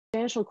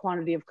substantial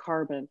quantity of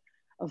carbon,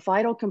 a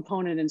vital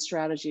component in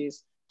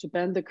strategies to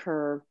bend the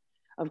curve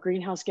of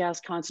greenhouse gas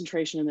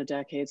concentration in the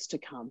decades to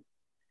come.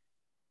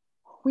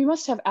 We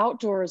must have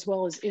outdoor as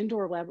well as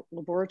indoor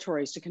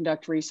laboratories to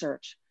conduct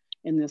research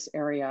in this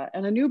area,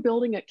 and a new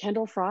building at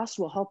Kendall-Frost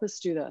will help us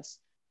do this.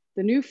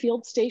 The new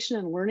field station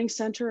and learning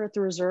center at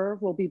the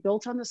reserve will be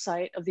built on the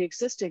site of the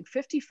existing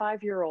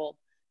 55-year-old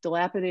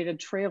dilapidated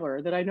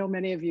trailer that I know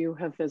many of you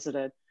have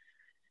visited.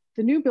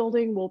 The new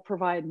building will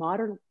provide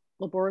modern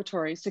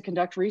laboratories to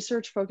conduct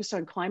research focused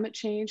on climate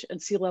change and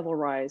sea level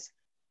rise.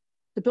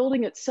 The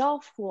building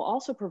itself will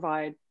also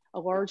provide a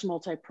large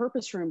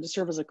multi-purpose room to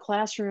serve as a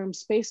classroom,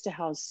 space to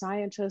house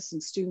scientists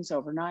and students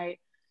overnight,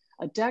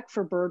 a deck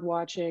for bird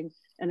watching,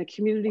 and a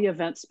community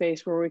event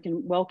space where we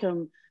can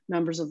welcome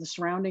members of the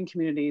surrounding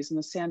communities in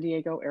the San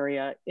Diego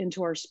area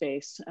into our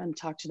space and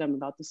talk to them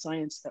about the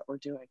science that we're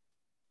doing.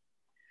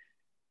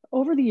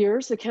 Over the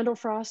years, the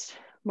Kendall-Frost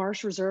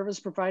Marsh Reserve has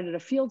provided a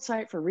field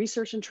site for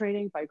research and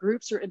training by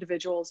groups or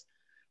individuals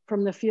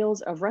from the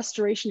fields of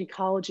restoration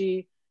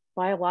ecology,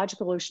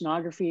 biological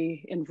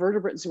oceanography,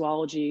 invertebrate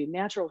zoology,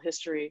 natural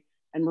history,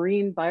 and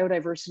marine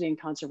biodiversity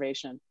and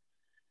conservation.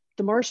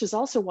 The marsh is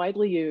also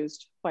widely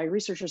used by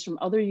researchers from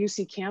other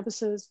UC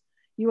campuses,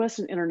 US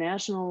and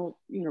international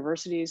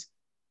universities,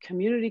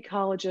 community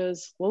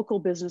colleges, local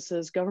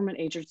businesses, government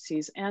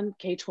agencies, and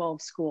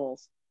K-12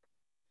 schools.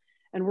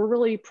 And we're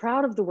really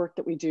proud of the work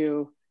that we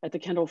do at the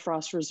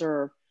Kendall-Frost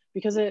Reserve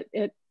because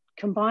it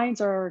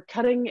combines our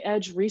cutting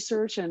edge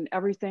research and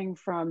everything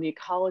from the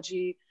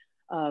ecology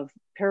of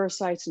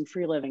parasites and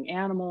free living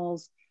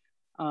animals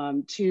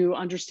to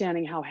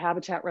understanding how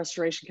habitat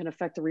restoration can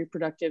affect the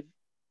reproductive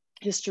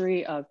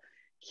history of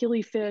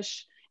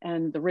killifish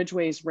and the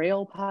Ridgway's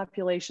rail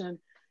population,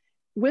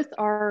 with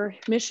our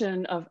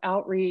mission of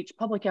outreach,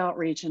 public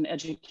outreach and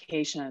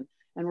education.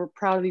 And we're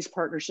proud of these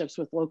partnerships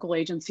with local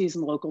agencies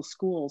and local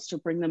schools to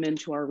bring them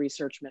into our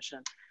research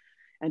mission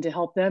and to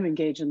help them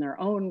engage in their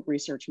own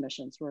research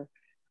missions.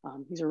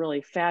 These are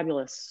really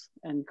fabulous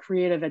and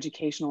creative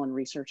educational and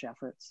research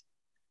efforts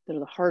that are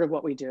the heart of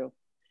what we do.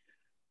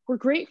 We're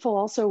grateful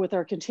also with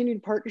our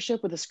continued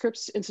partnership with the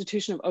Scripps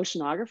Institution of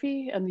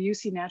Oceanography and the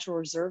UC Natural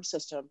Reserve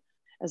System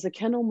as the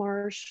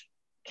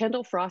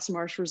Kendall-Frost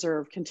Marsh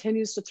Reserve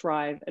continues to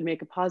thrive and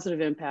make a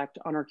positive impact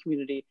on our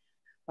community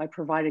by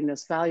providing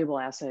this valuable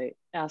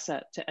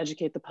asset to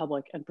educate the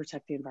public and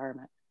protect the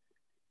environment.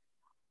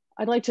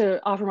 I'd like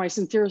to offer my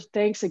sincere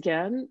thanks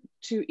again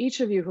to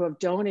each of you who have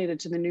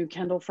donated to the new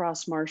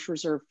Kendall-Frost Marsh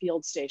Reserve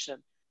field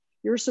station.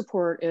 Your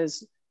support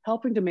is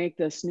helping to make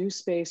this new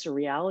space a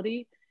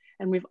reality,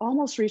 and we've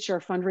almost reached our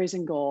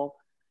fundraising goal,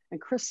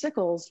 and Chris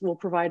Sickles will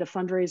provide a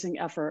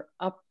fundraising effort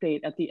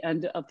update at the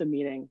end of the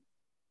meeting.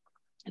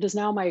 It is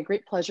now my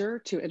great pleasure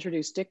to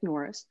introduce Dick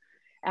Norris,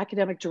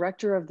 Academic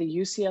Director of the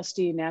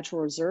UCSD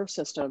Natural Reserve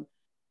System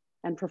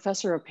and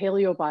Professor of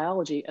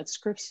Paleobiology at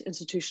Scripps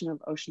Institution of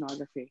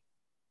Oceanography.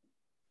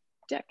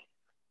 Dick,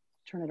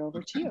 turn it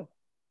over to you.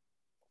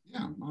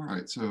 Yeah, all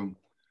right. So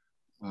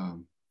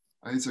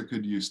Isaac,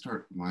 could you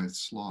start my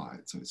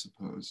slides, I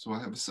suppose? So I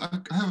have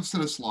a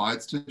set of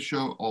slides to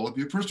show all of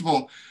you. First of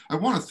all, I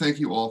want to thank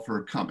you all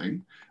for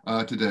coming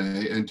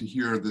today and to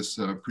hear this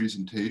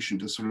presentation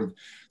to sort of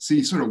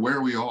see sort of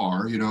where we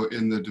are, you know,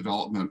 in the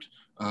development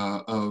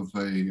of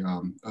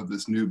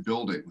this new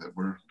building that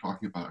we're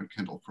talking about at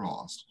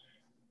Kendall-Frost.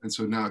 And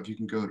so now if you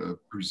can go to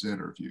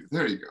presenter view,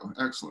 there you go,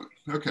 excellent.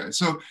 Okay,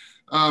 so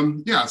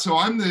yeah, so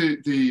I'm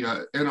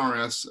the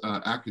NRS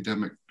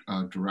academic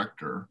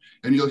director,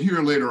 and you'll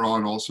hear later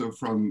on also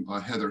from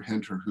Heather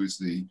Henter, who's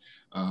the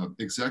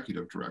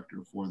executive director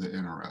for the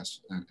NRS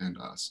and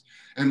us.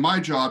 And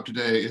my job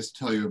today is to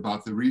tell you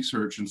about the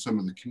research and some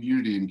of the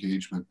community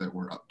engagement that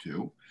we're up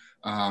to.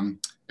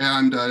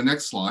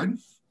 Next slide.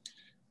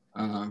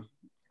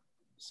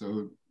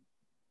 So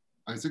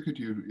Isaac, could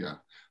you, yeah.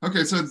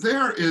 Okay, so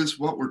there is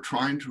what we're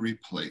trying to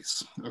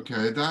replace.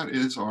 Okay, that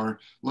is our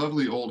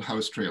lovely old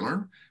house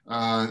trailer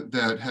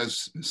that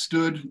has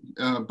stood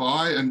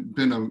by and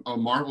been a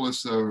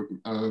marvelous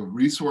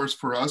resource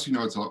for us. You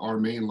know, it's our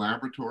main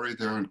laboratory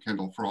there in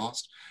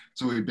Kendall-Frost.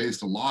 So we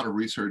based a lot of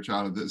research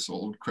out of this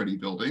old cruddy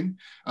building,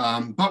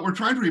 but we're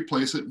trying to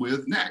replace it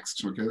with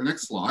next. Okay, the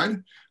next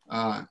slide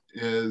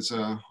is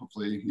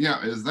hopefully,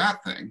 yeah, is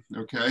that thing.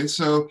 Okay,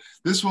 so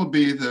this will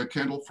be the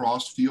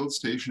Kendall-Frost Field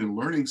Station and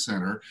Learning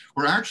Center.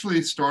 We're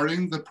actually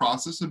starting the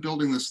process of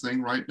building this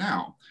thing right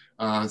now.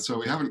 So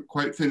we haven't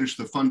quite finished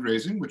the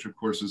fundraising, which of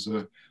course is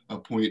a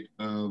point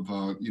of,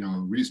 you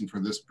know, reason for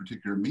this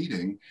particular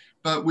meeting,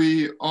 but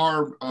we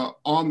are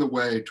on the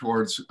way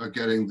towards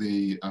getting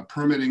the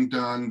permitting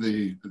done,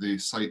 the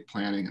site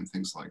planning and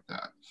things like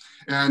that.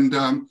 And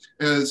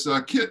as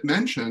Kit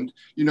mentioned,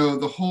 you know,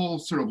 the whole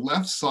sort of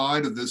left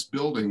side of this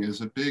building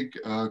is a big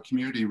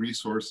community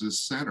resources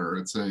center.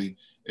 It's a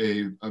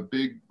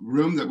big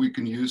room that we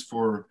can use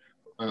for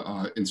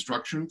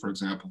instruction, for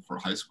example, for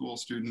high school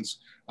students,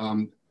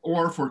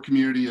 or for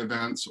community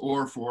events,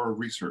 or for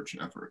research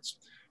efforts.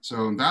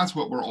 So that's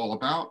what we're all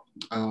about.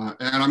 And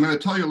I'm going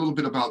to tell you a little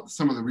bit about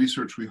some of the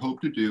research we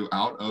hope to do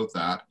out of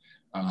that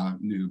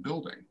new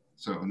building.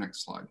 So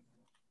next slide.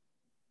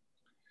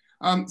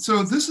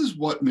 So this is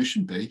what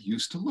Mission Bay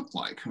used to look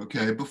like,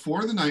 okay?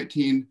 Before the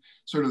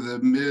the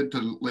mid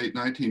to late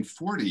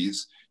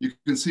 1940s, you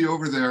can see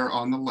over there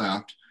on the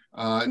left,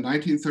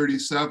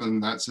 1937,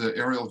 that's an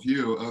aerial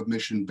view of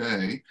Mission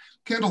Bay.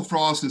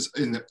 Kendall-Frost is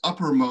in the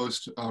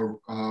uppermost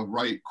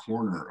right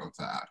corner of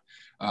that.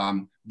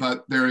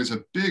 But there is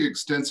a big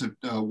extensive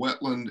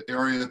wetland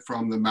area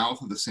from the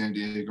mouth of the San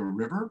Diego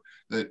River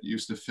that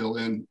used to fill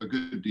in a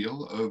good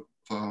deal of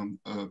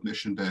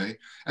Mission Bay.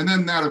 And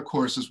then that, of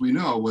course, as we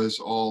know, was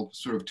all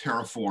sort of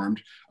terraformed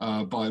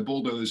by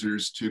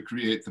bulldozers to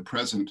create the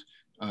present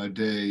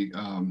day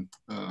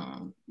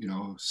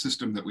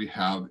system that we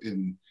have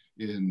in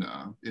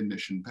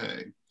Mission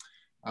Bay.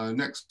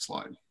 Next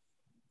slide.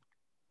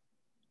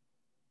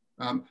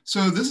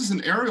 So this is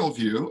an aerial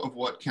view of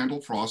what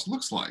Kendall-Frost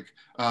looks like.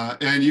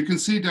 And you can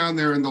see down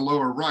there in the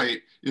lower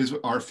right is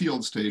our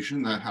field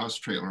station, that house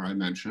trailer I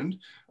mentioned.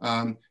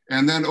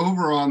 And then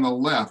over on the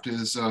left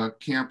is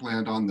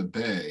campland on the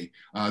bay.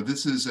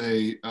 This is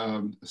a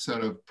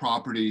set of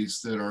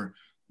properties that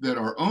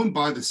are owned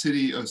by the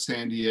city of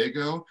San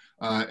Diego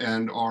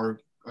and are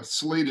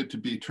slated to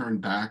be turned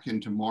back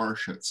into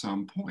marsh at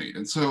some point.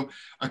 And so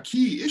a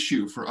key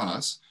issue for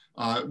us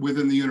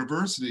within the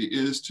university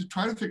is to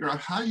try to figure out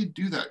how you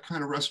do that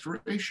kind of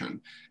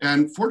restoration.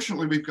 And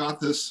fortunately, we've got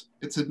this,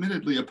 it's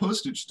admittedly a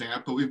postage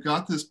stamp, but we've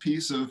got this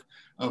piece of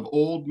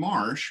old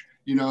marsh,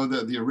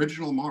 the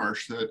original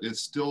marsh that is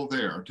still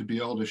there to be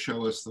able to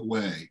show us the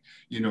way,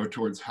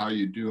 towards how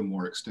you do a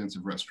more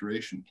extensive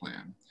restoration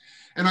plan.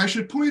 And I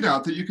should point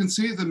out that you can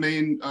see the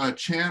main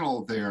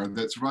channel there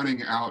that's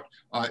running out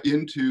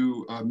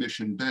into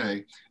Mission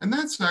Bay. And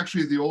that's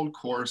actually the old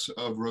course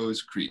of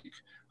Rose Creek.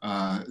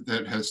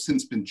 That has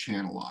since been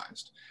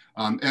channelized.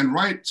 And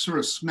right sort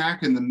of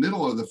smack in the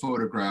middle of the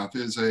photograph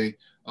is a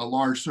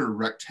large sort of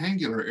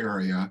rectangular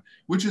area,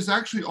 which is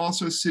actually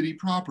also city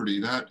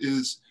property. That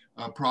is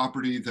a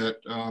property that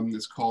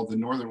is called the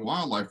Northern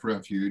Wildlife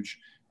Refuge.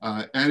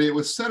 And it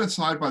was set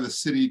aside by the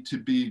city to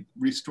be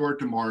restored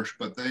to marsh,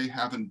 but they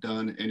haven't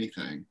done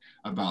anything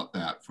about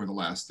that for the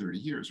last 30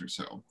 years or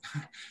so.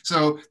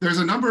 So there's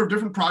a number of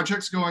different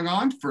projects going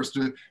on. First,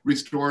 to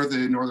restore the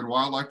Northern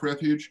Wildlife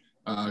Refuge,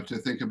 to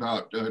think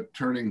about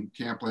turning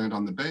campland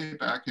on the bay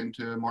back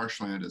into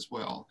marshland as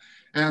well.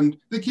 And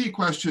the key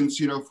questions,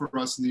 for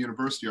us in the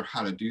university are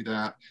how to do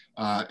that,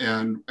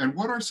 and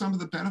what are some of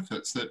the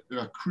benefits that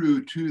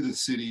accrue to the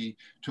city,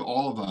 to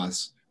all of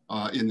us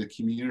in the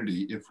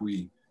community if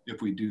we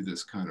do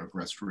this kind of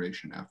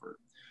restoration effort.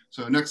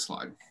 So next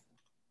slide.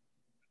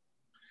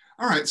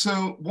 All right,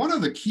 so one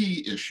of the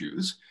key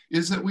issues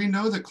is that we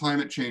know that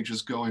climate change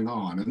is going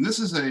on. And this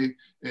is a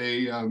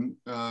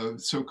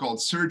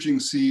so-called Surging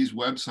Seas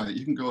website.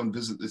 You can go and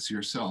visit this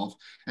yourself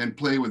and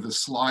play with the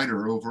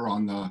slider over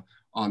on the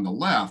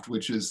left,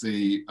 which is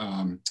the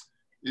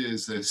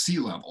sea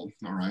level,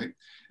 all right?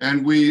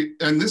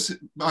 And this,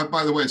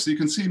 by the way, so you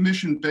can see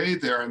Mission Bay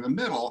there in the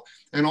middle,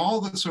 and all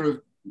the sort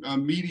of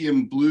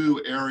medium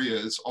blue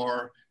areas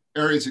are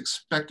areas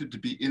expected to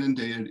be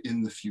inundated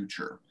in the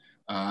future.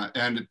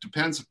 And it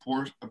depends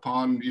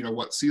upon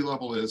what sea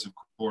level is, of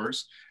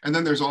course. And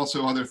then there's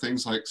also other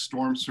things like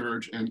storm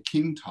surge and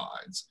king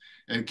tides.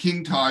 And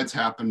king tides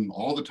happen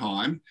all the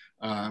time,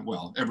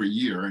 well, every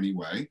year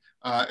anyway.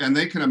 And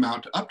they can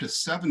amount to up to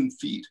 7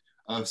 feet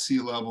of sea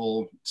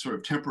level, sort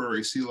of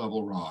temporary sea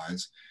level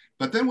rise.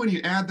 But then when you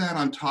add that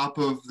on top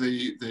of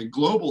the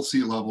global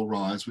sea level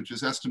rise, which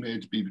is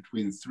estimated to be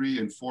between 3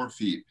 and 4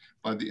 feet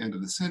by the end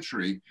of the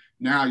century,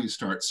 now you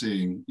start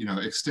seeing,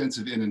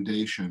 extensive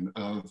inundation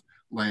of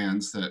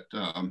lands that,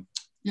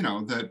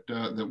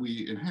 that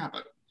we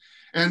inhabit.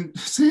 And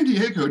San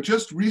Diego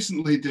just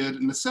recently did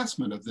an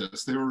assessment of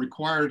this. They were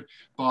required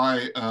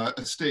by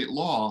a state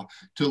law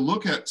to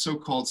look at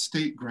so-called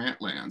state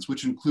grant lands,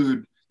 which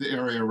include the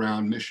area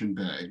around Mission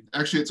Bay.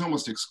 Actually, it's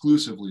almost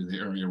exclusively the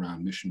area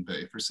around Mission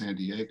Bay for San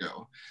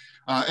Diego.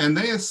 And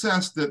they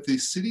assessed that the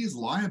city's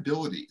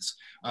liabilities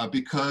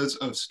because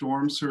of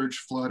storm surge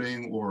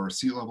flooding or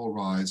sea level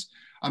rise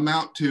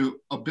amount to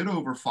a bit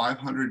over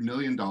 $500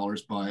 million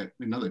by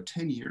another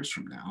 10 years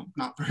from now,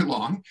 not very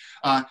long,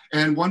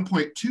 and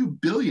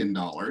 $1.2 billion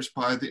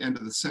by the end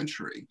of the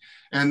century.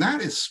 And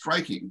that is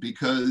striking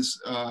because,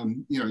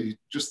 you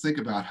just think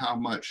about how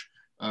much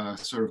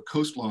sort of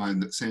coastline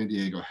that San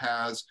Diego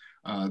has.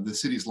 The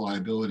city's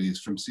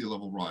liabilities from sea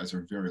level rise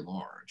are very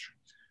large.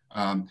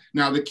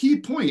 Now, the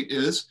key point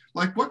is,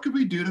 what could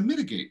we do to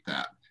mitigate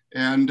that?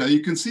 And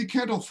you can see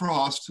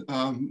Kendall-Frost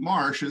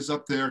Marsh is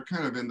up there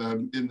kind of in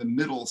the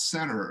middle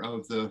center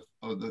of the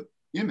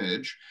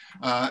image,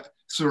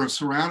 sort of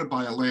surrounded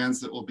by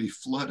lands that will be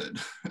flooded.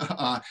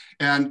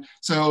 And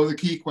so the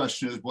key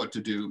question is what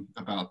to do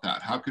about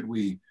that. How could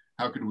we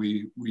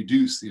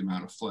reduce the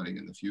amount of flooding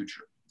in the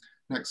future?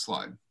 Next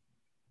slide.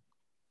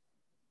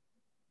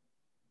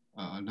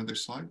 Another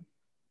slide.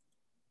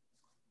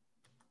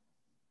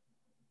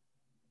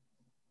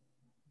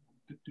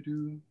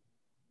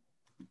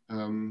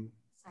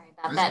 Sorry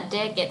about that,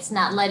 Dick. It's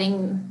not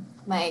letting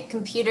My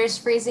computer's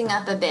freezing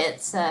up a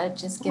bit, so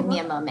just give me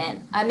a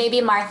moment.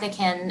 Maybe Martha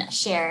can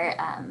share.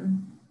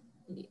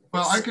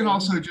 Well, I can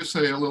also just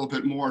say a little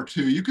bit more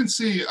too. You can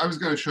see, I was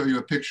going to show you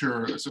a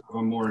picture, sort of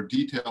a more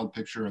detailed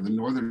picture of the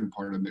northern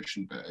part of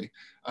Mission Bay.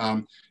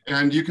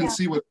 And you can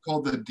see what's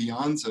called the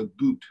Dianza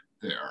Butte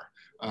there.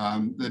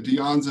 The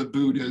Dianza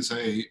Butte is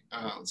a,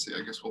 let's see,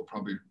 I guess we'll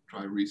probably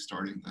try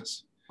restarting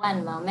this.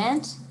 One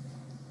moment.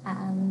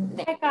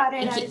 I got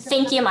it.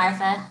 Thank you,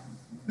 Martha.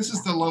 This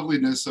is the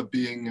loveliness of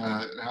being,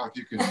 now if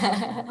you can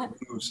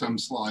move some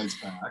slides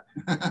back.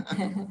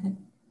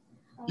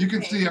 You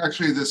can see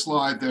actually the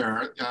slide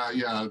there.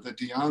 Yeah, the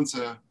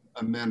Dianza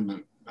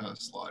Amendment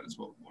slide is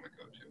what we want to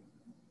go to.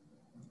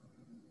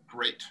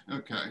 Great,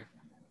 okay.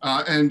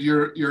 And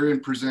you're in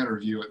presenter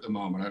view at the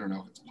moment. I don't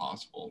know if it's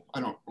possible. I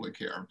don't really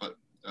care, but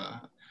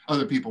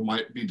other people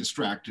might be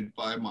distracted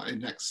by my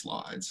next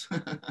slides.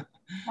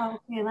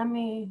 Okay, let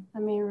me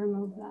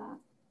remove that.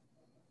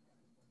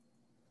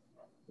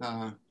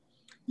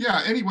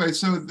 Yeah, anyway,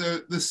 so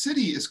the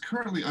city is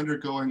currently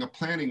undergoing a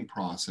planning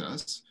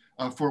process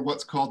for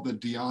what's called the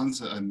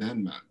Dianza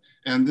Amendment.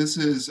 And this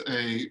is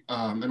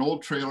an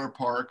old trailer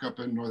park up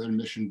in northern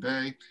Mission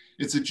Bay.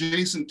 It's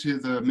adjacent to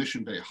the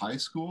Mission Bay High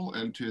School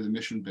and to the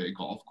Mission Bay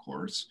Golf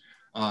Course,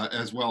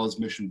 as well as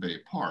Mission Bay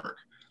Park.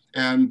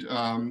 And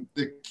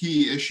the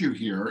key issue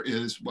here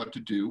is what to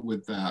do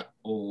with that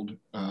old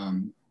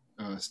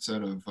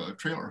set of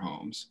trailer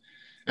homes.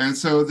 And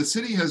so the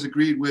city has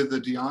agreed with the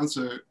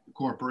Dianza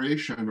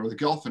Corporation, or the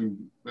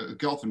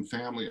Gelfin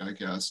family, I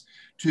guess,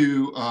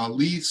 to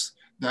lease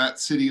that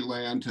city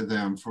land to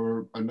them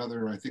for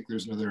another, I think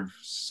there's another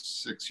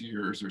 6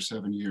 years or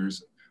 7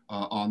 years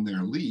on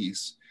their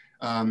lease.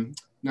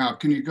 Now,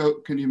 can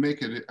you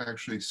make it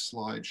actually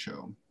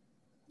slideshow?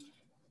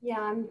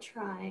 Yeah, I'm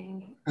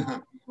trying.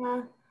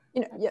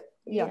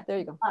 Yeah, there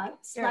you go.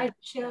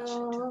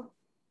 Slideshow.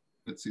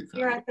 Let's see if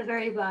you're at the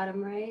very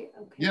bottom, right?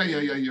 Okay.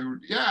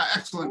 Yeah,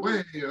 excellent.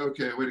 Way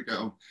to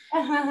go.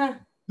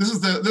 This is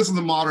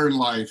the modern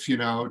life, you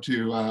know,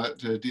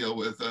 to deal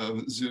with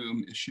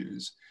Zoom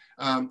issues.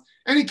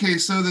 Any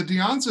case, so the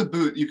Dianza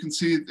Butte, you can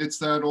see it's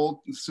that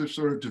old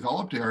sort of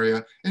developed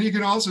area, and you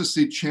can also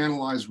see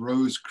channelized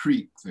Rose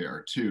Creek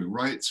there too,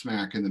 right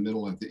smack in the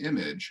middle of the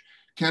image.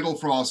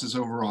 Kendall-Frost is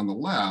over on the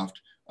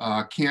left,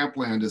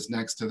 Campland is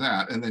next to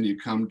that, and then you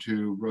come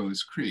to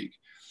Rose Creek.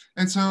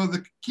 And so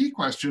the key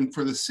question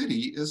for the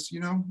city is, you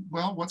know,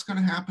 well, what's going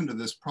to happen to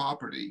this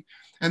property?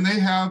 And they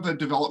have a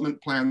development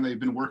plan they've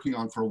been working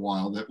on for a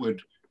while that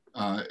would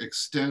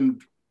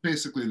extend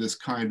basically this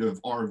kind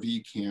of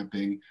RV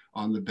camping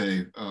on the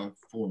bay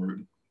for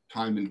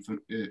time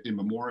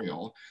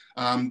immemorial.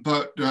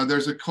 But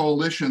there's a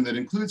coalition that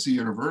includes the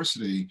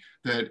university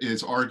that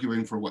is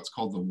arguing for what's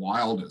called the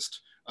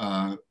wildest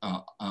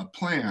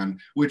plan,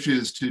 which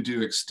is to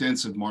do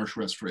extensive marsh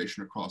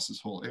restoration across this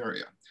whole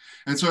area.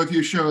 And so if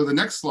you show the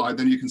next slide,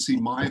 then you can see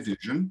my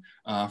vision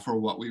for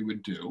what we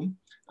would do.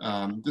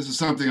 This is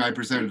something I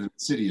presented in the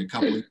city a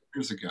couple of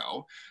years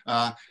ago.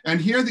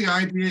 And here the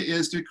idea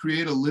is to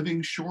create a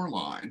living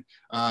shoreline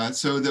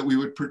so that we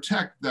would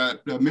protect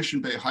that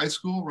Mission Bay High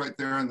School right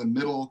there in the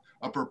middle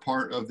upper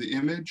part of the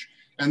image.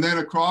 And then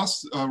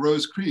across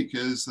Rose Creek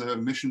is the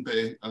Mission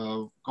Bay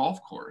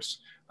Golf Course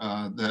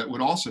that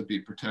would also be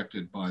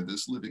protected by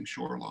this living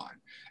shoreline.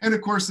 And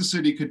of course, the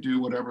city could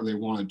do whatever they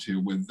wanted to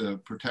with the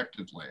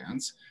protected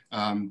lands.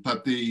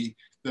 But the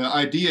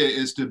idea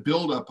is to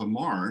build up a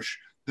marsh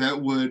that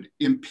would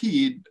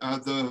impede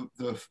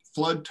the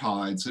flood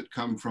tides that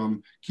come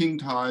from king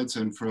tides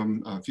and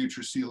from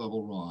future sea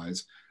level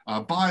rise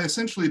by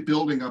essentially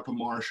building up a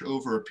marsh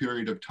over a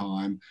period of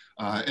time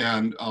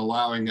and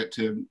allowing it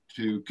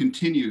to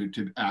continue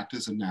to act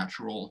as a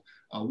natural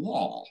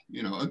wall,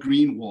 you know, a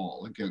green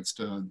wall against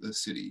the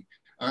city,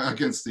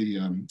 against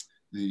the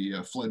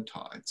flood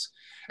tides.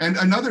 And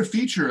another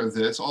feature of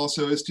this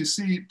also is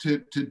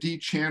to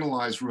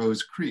de-channelize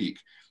Rose Creek.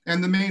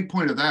 And the main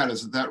point of that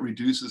is that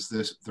reduces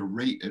the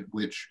rate at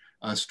which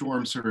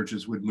storm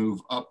surges would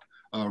move up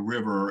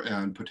river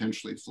and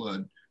potentially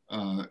flood,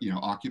 you know,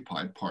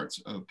 occupied parts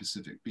of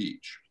Pacific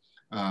Beach.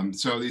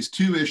 So these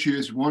two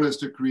issues, one is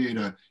to create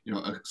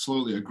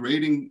slowly a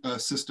grading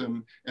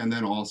system, and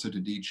then also to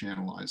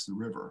de-channelize the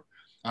river.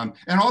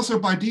 And also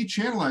by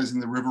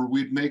de-channelizing the river,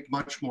 we'd make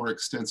much more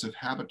extensive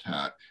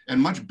habitat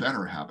and much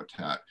better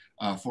habitat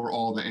for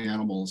all the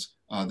animals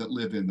that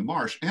live in the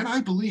marsh. And I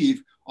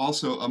believe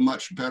also a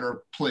much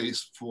better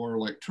place for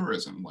like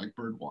tourism, like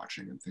bird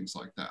watching and things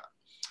like that.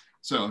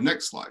 So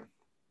next slide.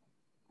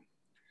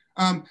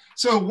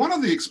 So one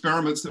of the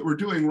experiments that we're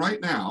doing right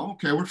now,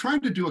 okay, we're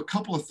trying to do a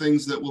couple of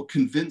things that will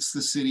convince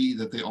the city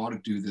that they ought to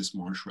do this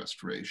marsh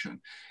restoration.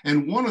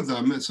 And one of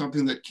them is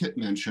something that Kit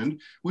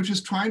mentioned, which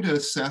is trying to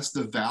assess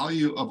the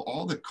value of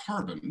all the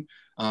carbon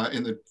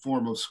in the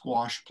form of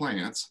squash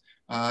plants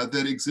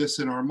that exists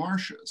in our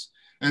marshes.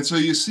 And so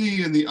you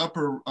see in the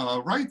upper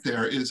right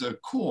there is a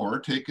core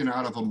taken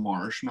out of a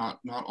marsh, not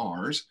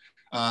ours,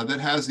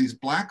 that has these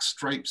black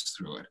stripes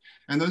through it.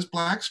 And those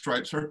black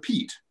stripes are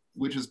peat,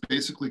 which is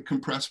basically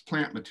compressed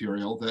plant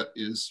material that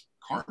is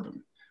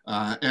carbon.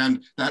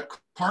 And that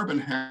carbon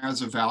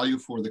has a value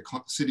for the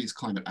city's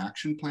climate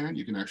action plan.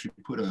 You can actually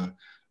put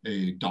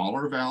a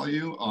dollar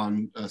value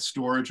on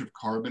storage of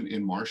carbon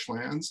in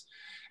marshlands.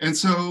 And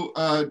so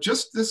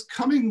just this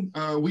coming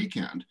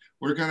weekend,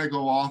 we're going to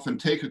go off and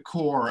take a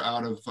core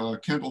out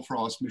of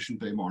Kendall-Frost Mission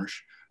Bay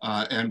Marsh,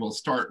 and we'll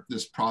start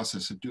this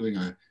process of doing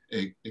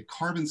a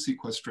carbon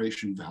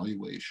sequestration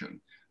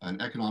valuation,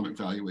 an economic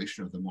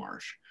valuation of the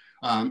marsh.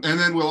 And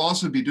then we'll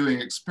also be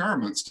doing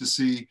experiments to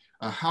see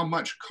how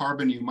much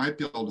carbon you might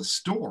be able to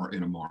store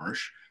in a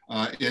marsh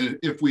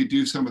if we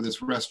do some of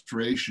this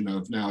restoration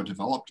of now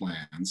developed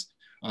lands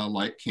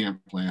like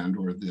Camp Land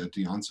or the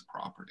Deonza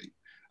property.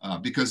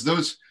 Because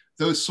those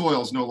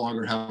soils no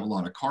longer have a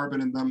lot of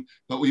carbon in them,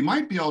 but we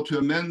might be able to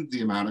amend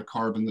the amount of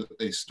carbon that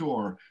they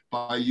store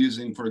by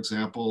using, for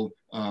example,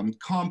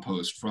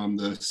 compost from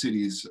the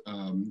city's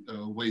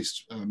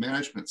waste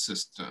management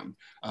system,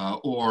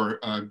 or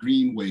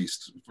green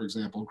waste, for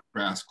example,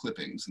 grass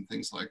clippings and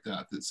things like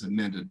that, that's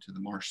amended to the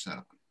marsh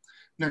sediment.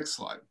 Next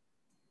slide.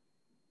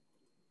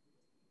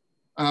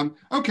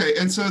 Okay,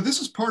 and so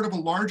this is part of a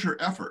larger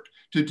effort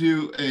to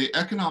do an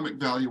economic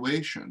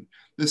valuation.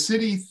 The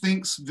city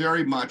thinks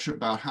very much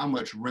about how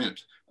much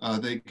rent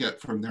they get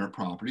from their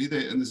property.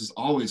 And this has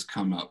always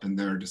come up in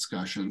their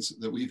discussions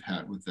that we've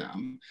had with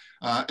them.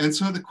 And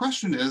so the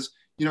question is,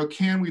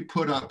 can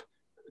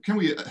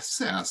we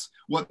assess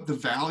what the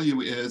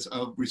value is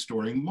of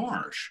restoring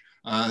marsh?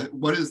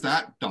 What is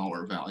that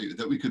dollar value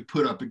that we could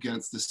put up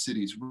against the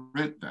city's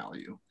rent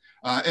value?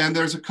 And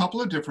there's a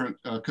couple of different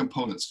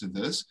components to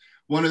this.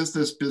 One is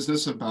this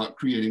business about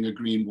creating a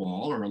green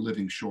wall or a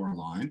living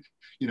shoreline,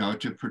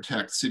 to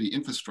protect city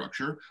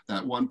infrastructure,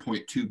 that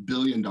 $1.2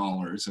 billion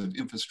of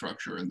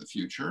infrastructure in the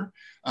future.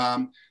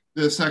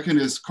 The second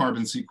is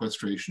carbon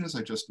sequestration, as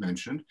I just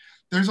mentioned.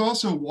 There's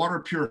also water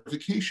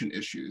purification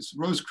issues.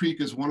 Rose Creek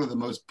is one of the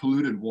most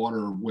polluted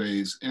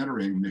waterways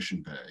entering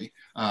Mission Bay.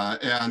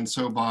 And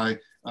so by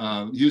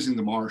using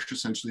the marsh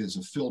essentially as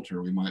a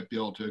filter, we might be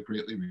able to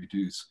greatly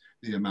reduce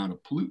the amount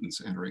of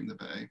pollutants entering the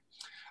bay.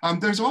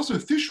 There's also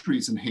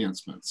fisheries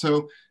enhancement.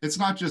 So it's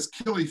not just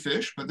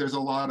killifish, but there's a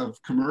lot of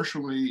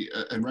commercially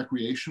and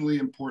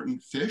recreationally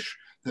important fish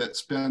that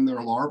spend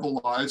their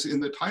larval lives in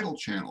the tidal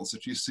channels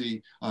that you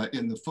see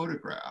in the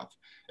photograph.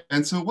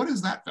 And so what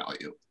is that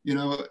value?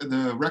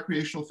 The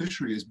recreational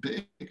fishery is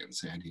big in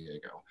San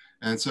Diego.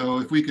 And so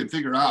if we could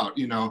figure out,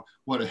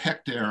 what a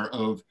hectare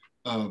of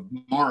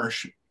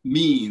marsh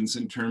means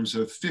in terms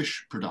of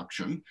fish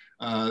production,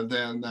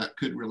 then that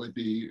could really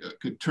be,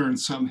 could turn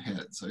some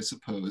heads, I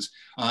suppose,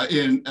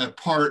 in a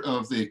part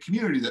of the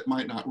community that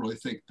might not really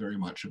think very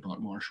much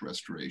about marsh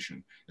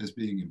restoration as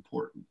being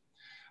important.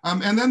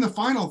 And then the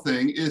final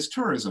thing is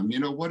tourism.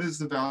 What is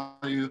the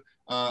value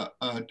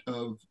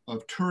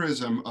of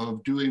tourism,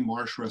 of doing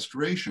marsh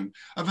restoration,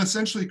 of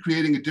essentially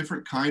creating a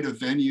different kind of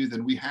venue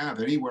than we have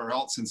anywhere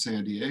else in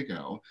San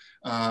Diego,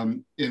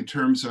 in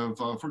terms of,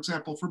 for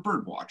example, for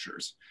bird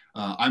watchers.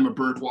 I'm a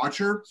bird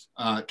watcher.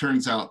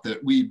 Turns out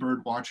that we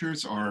bird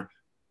watchers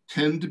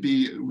tend to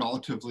be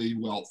relatively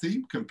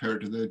wealthy compared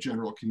to the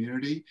general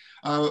community.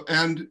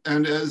 And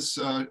as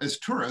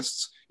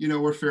tourists,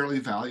 we're fairly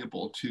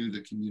valuable to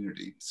the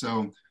community.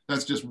 So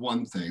that's just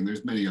one thing.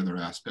 There's many other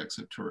aspects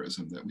of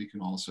tourism that we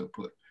can also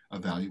put a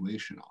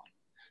valuation on.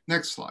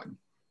 Next slide.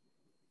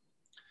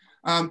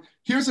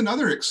 Here's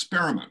another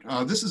experiment.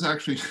 This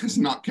is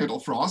not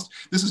Kendall-Frost.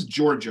 This is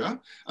Georgia.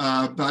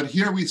 But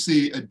here we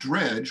see a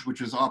dredge,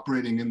 which is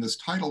operating in this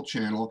tidal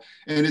channel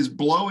and is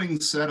blowing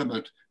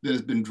sediment that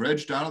has been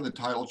dredged out of the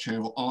tidal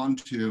channel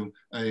onto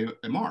a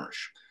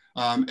marsh.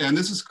 And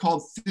this is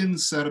called thin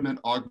sediment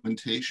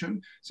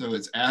augmentation. So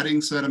it's adding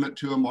sediment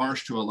to a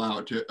marsh to allow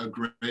it to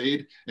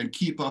grade and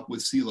keep up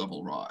with sea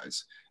level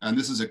rise. And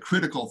this is a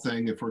critical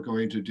thing if we're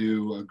going to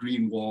do a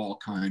green wall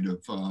kind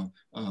of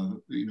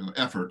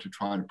effort to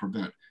try to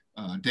prevent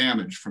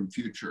damage from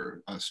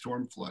future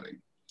storm flooding.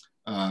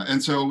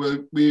 And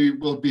so we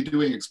will be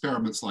doing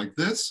experiments like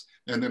this.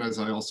 And then, as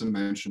I also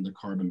mentioned, the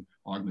carbon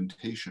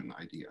augmentation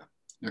idea.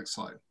 Next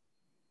slide.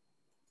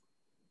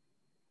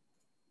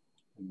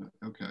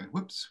 Okay,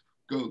 whoops,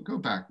 go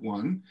back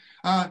one.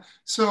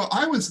 So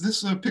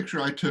this is a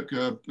picture I took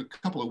a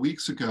couple of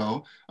weeks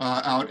ago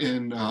out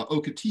in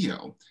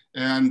Ocotillo.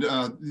 And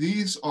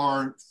these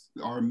are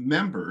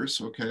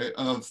members, okay,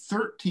 of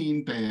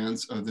 13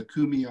 bands of the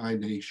Kumeyaay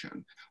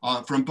Nation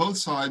from both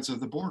sides of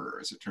the border,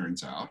 as it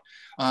turns out.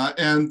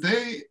 And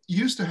they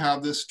used to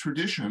have this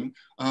tradition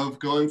of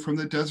going from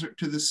the desert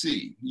to the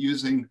sea,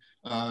 using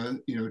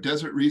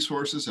desert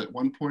resources at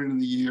one point in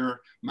the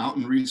year,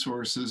 mountain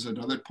resources at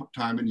another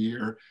time in the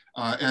year,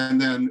 and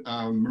then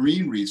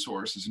marine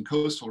resources and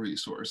coastal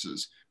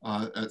resources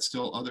at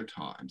still other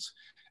times.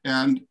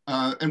 And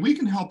we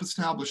can help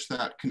establish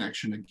that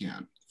connection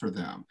again for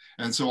them.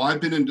 And so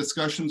I've been in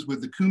discussions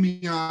with the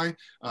Kumeyaay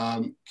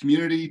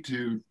community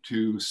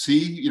to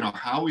see,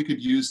 how we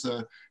could use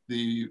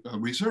the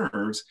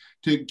reserves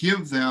to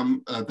give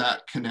them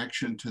that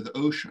connection to the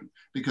ocean,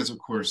 because of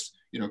course,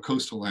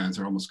 coastal lands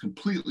are almost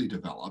completely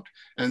developed.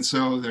 And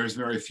so there's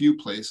very few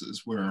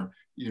places where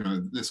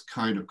this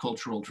kind of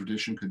cultural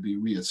tradition could be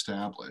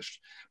reestablished.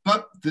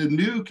 But the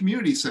new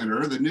community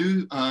center, the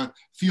new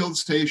field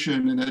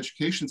station and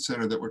education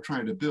center that we're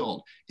trying to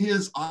build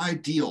is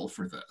ideal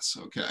for this,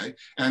 okay?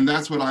 And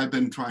that's what I've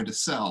been trying to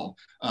sell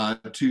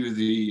to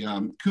the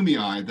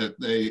Kumeyaay, that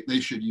they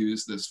should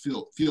use this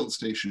field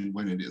station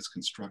when it is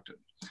constructed.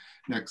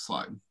 Next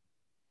slide.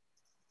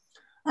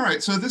 All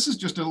right, so this is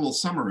just a little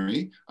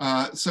summary.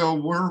 So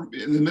we're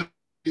in the middle of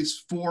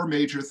these four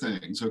major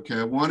things,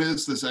 okay? One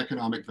is this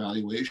economic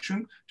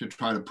valuation to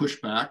try to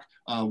push back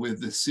with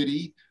the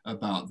city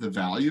about the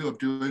value of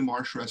doing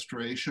marsh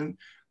restoration.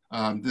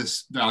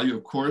 This value,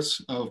 of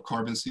course, of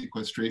carbon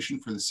sequestration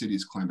for the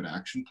city's climate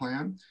action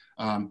plan.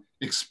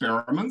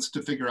 Experiments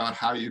to figure out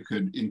how you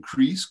could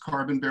increase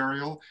carbon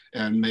burial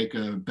and make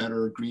a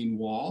better green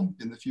wall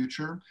in the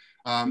future.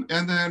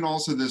 And then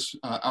also this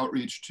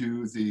outreach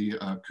to the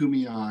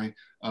Kumeyaay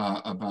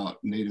about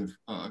native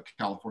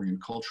Californian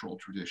cultural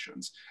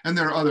traditions. And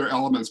there are other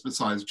elements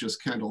besides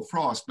just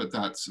Kendall-Frost, but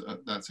that's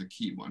a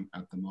key one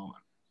at the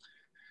moment.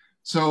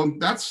 So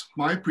that's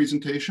my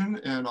presentation,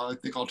 and I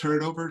think I'll turn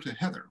it over to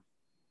Heather.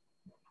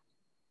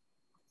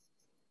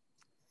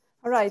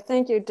 All right,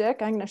 thank you,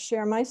 Dick. I'm going to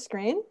share my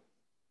screen.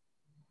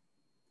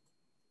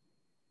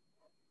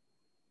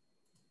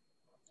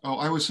 Oh,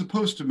 I was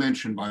supposed to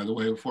mention, by the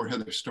way, before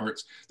Heather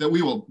starts, that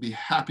we will be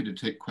happy to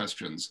take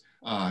questions,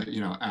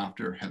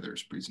 after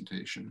Heather's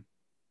presentation.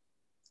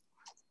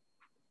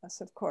 Yes,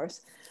 of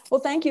course.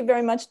 Well, thank you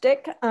very much,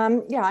 Dick.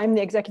 Yeah, I'm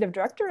the executive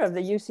director of the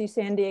UC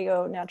San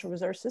Diego Natural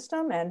Reserve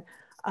System, and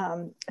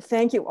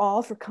thank you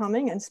all for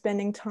coming and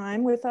spending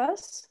time with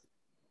us.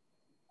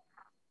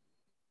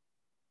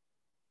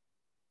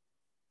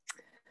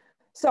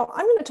 So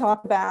I'm going to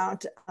talk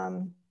about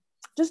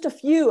just a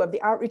few of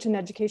the outreach and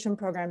education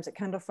programs at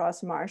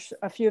Kendall-Frost Marsh,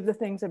 a few of the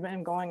things that have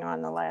been going on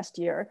in the last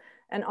year.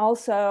 And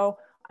also,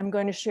 I'm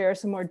going to share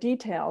some more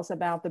details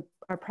about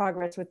our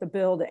progress with the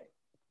building.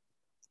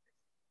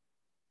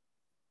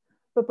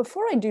 But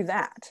before I do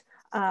that,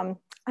 I'm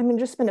going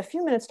to just spend a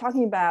few minutes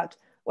talking about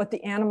what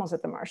the animals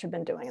at the marsh have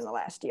been doing in the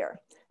last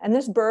year. And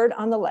this bird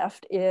on the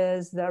left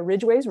is the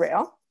Ridgway's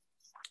rail.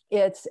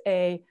 It's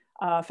a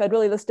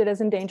federally listed as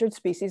endangered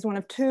species, one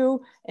of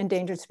two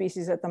endangered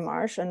species at the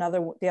marsh.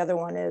 The other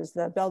one is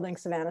the Belding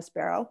savanna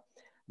sparrow.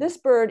 This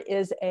bird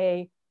is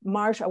a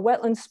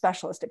wetland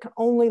specialist. It can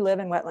only live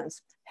in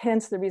wetlands,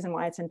 hence the reason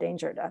why it's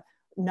endangered.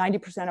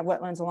 90% of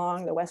wetlands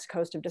along the West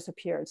Coast have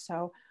disappeared.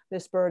 So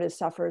this bird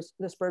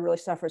really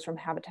suffers from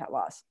habitat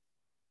loss.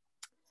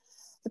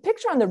 The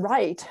picture on the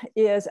right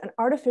is an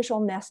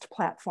artificial nest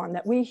platform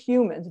that we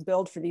humans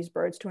build for these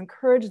birds to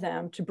encourage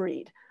them to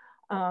breed.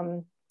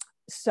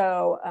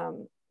 So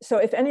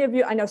if any of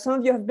you, I know some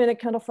of you have been at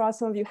Kendall-Frost,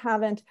 some of you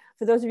haven't.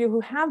 For those of you who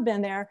have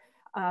been there,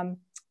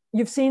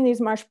 you've seen these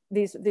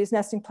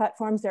nesting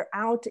platforms. They're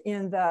out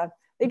in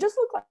they just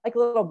look like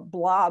little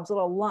blobs,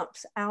 little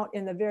lumps out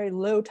in the very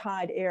low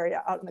tide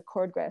area, out in the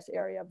cordgrass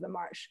area of the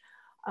marsh.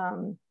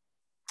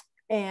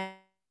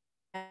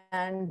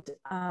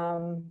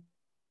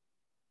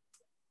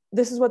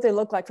 This is what they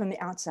look like from the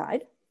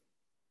outside.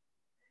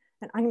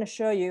 And I'm going to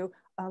show you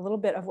a little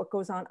bit of what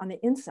goes on the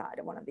inside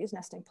of one of these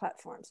nesting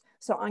platforms.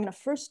 So I'm going to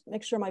first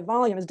make sure my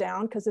volume is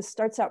down because this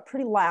starts out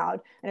pretty loud,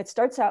 and it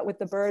starts out with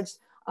the birds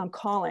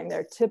calling,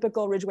 their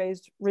typical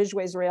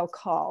Ridgway's rail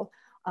call.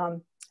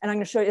 And I'm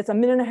going to show you, it's a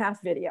 1.5-minute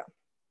video.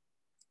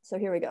 So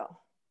here we go.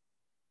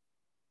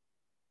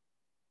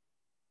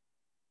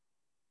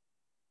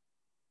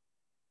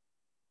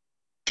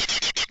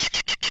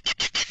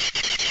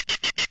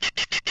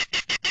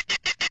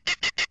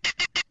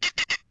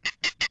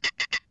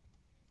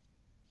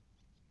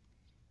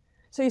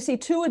 So you see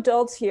two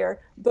adults here,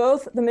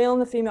 both the male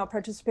and the female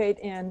participate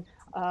in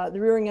the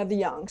rearing of the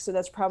young. So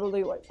that's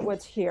probably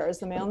what's here is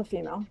the male and the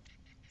female.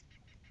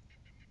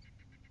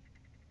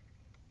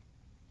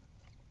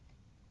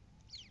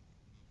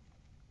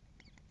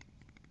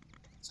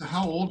 So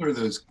how old are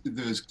those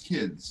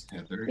kids,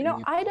 Heather? You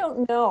know, I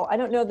don't know. I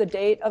don't know the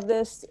date of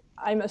this.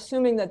 I'm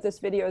assuming that this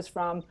video is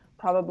from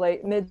probably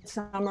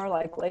midsummer,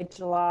 like late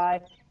July.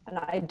 And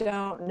I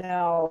don't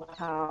know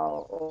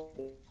how old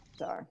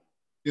these are.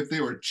 If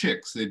they were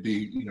chicks, they'd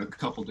be, a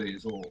couple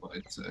days old,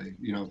 I'd say,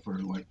 for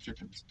like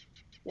chickens.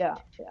 Yeah.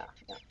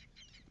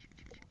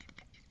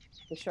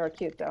 They sure are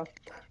cute though.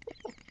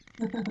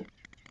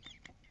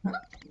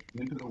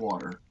 Into the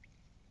water.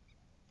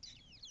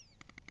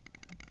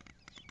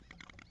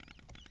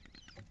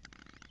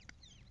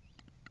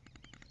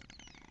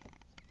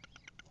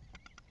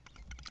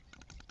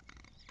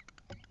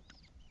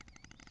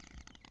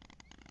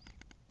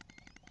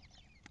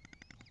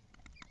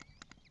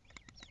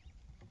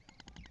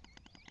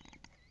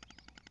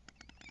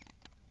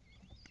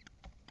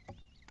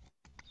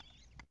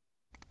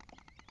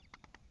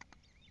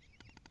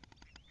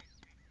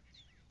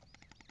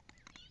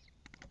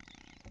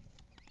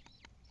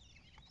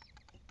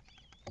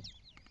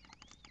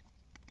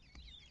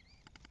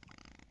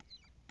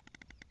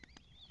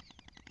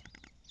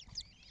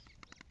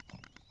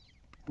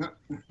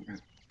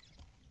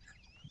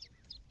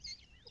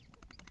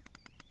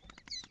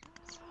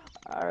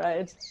 All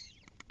right.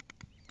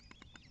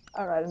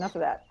 All right, enough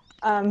of that.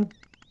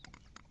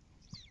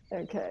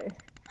 Okay.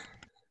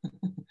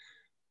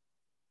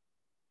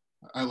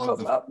 I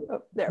love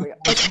there we go.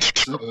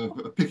 So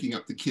picking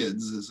up the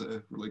kids is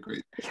really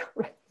great.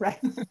 Right.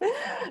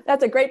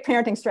 That's a great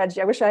parenting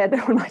strategy. I wish I had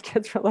that when my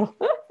kids were little.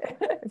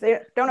 If they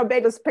don't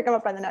obey, just pick them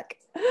up by the neck.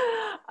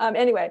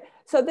 Anyway,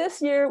 so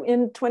this year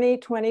in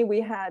 2020,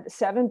 we had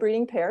 7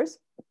 breeding pairs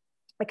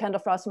at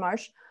Kendall-Frost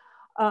Marsh,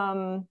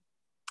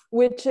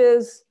 which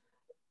is,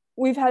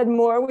 we've had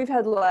more, we've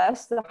had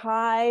less. The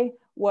high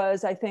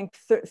was, I think,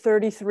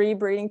 33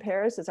 breeding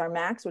pairs is our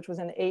max, which was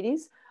in the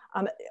 80s.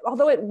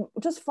 Although it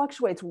just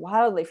fluctuates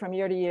wildly from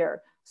year to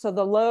year. So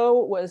the low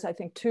was, I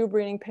think, 2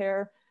 breeding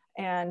pair,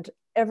 and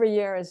every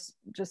year is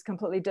just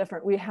completely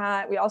different. We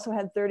also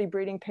had 30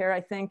 breeding pair,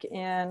 I think,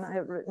 I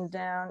have written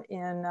down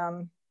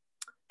in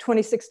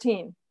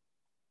 2016.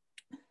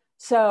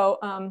 So,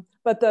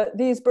 but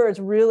these birds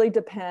really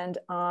depend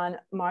on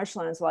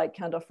marshlands like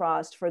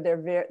Kendall-Frost for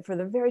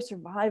the very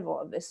survival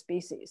of this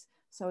species.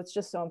 So it's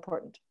just so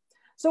important.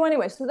 So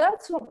anyway, so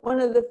that's one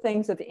of the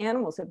things that the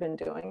animals have been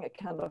doing at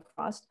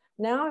Kendall-Frost.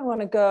 Now I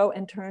want to go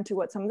and turn to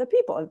what some of the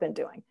people have been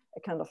doing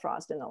at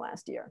Kendall-Frost in the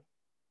last year.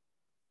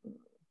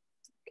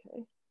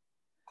 Okay.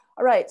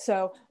 All right,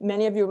 so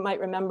many of you might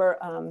remember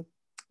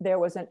there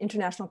was an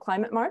International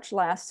Climate March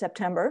last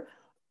September,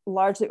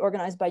 largely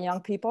organized by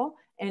young people.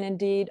 And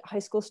indeed, high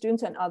school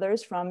students and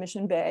others from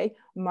Mission Bay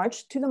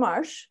marched to the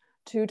marsh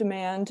to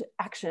demand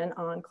action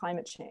on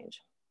climate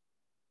change.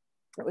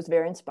 It was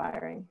very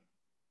inspiring.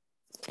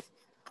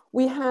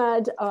 We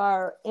had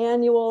our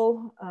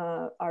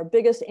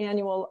biggest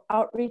annual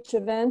outreach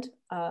event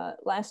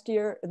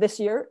this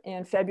year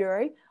in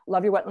February,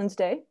 Love Your Wetlands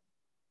Day.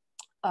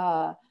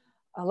 Love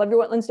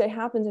Your Wetlands Day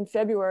happens in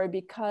February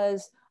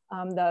because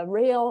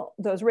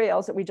those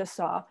rails that we just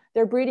saw,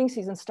 their breeding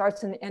season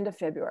starts in the end of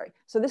February.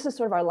 So this is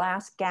sort of our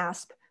last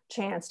gasp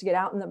chance to get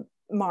out in the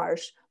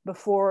marsh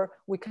before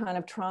we kind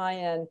of try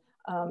and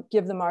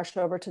give the marsh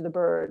over to the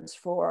birds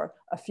for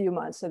a few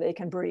months so they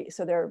can breed,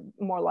 so they're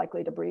more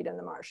likely to breed in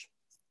the marsh.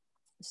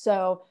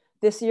 So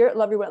this year at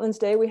Love Your Wetlands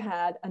Day, we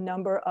had a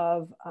number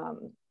of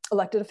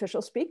elected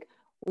officials speak.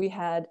 We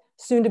had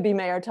soon-to-be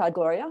Mayor Todd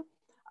Gloria,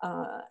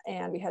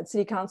 and we had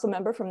city council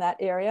member from that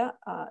area,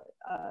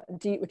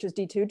 which is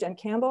D2, Jen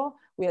Campbell.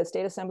 We had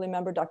state assembly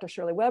member, Dr.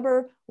 Shirley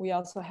Weber. We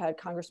also had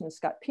Congressman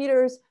Scott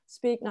Peters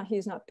speak. Now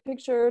he's not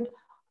pictured.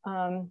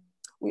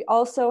 We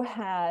also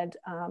had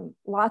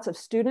lots of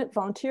student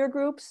volunteer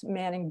groups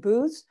manning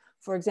booths.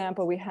 For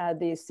example, we had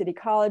these City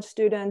College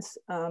students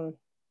from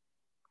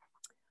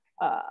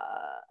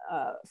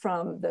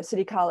the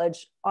City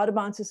College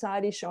Audubon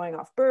Society showing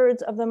off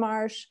birds of the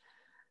marsh.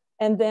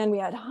 And then we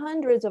had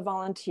hundreds of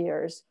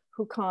volunteers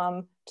who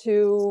come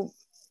to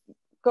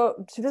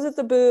go to visit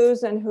the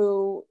booths and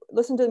who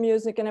listen to the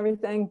music and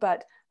everything.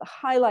 But the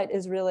highlight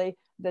is really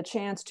the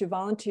chance to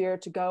volunteer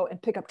to go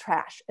and pick up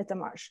trash at the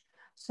marsh.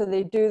 So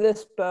they do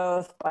this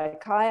both by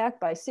kayak,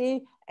 by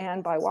sea,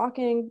 and by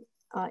walking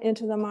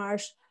into the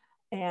marsh.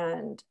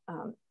 And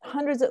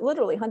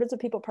literally hundreds of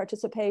people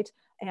participate,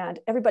 and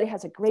everybody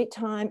has a great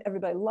time.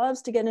 Everybody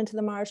loves to get into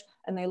the marsh,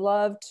 and they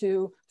love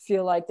to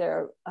feel like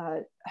they're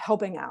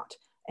helping out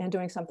and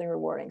doing something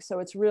rewarding. So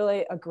it's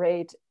really a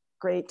great,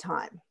 great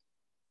time.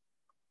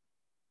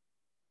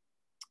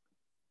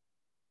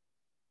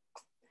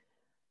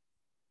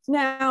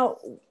 Now,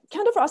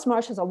 Kendall-Frost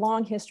Marsh has a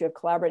long history of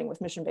collaborating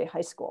with Mission Bay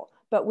High School,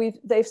 but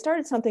they've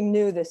started something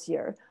new this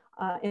year.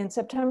 In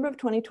September of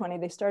 2020,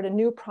 they started a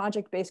new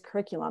project-based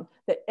curriculum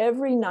that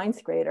every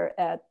 9th grader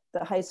at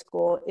the high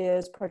school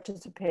is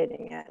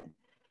participating in.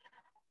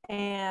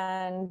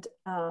 And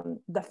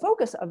the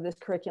focus of this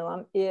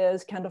curriculum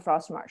is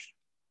Kendall-Frost Marsh.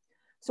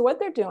 So what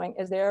they're doing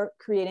is they're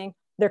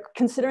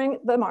considering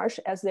the marsh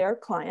as their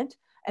client,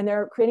 and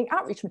they're creating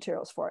outreach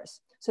materials for us.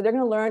 So they're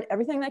going to learn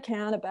everything they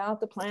can about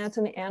the plants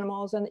and the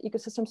animals and the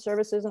ecosystem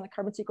services and the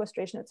carbon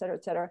sequestration, et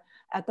cetera,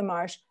 at the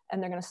marsh.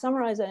 And they're going to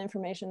summarize that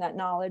information, that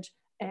knowledge,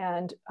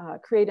 and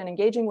create an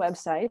engaging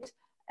website,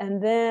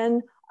 and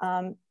then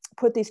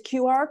put these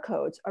QR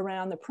codes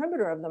around the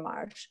perimeter of the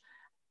marsh.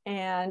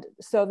 And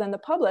so then the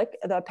public,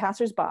 the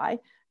passersby,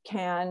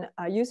 can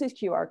use these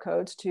QR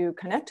codes to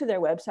connect to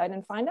their website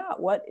and find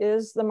out what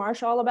is the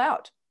marsh all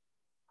about.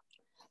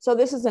 So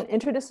this is an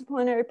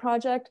interdisciplinary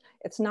project.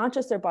 It's not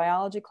just their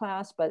biology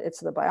class, but it's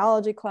the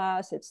biology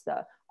class, it's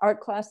the art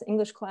class, the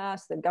English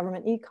class, the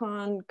government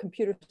econ,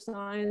 computer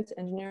science,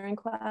 engineering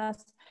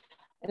class.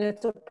 And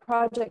it's a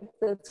project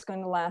that's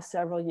going to last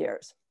several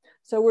years.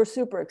 So we're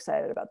super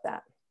excited about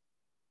that.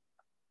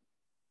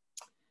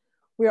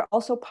 We are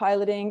also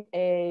piloting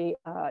a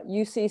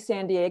UC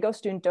San Diego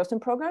student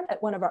docent program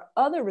at one of our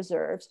other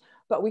reserves,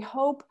 but we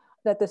hope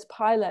that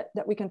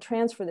we can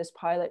transfer this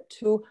pilot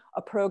to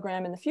a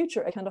program in the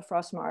future at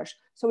Kendall-Frost Marsh,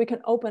 so we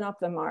can open up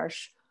the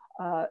marsh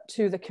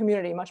to the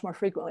community much more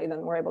frequently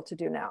than we're able to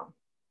do now.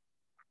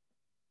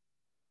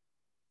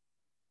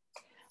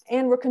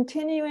 And we're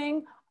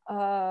continuing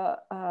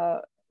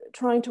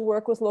trying to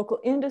work with local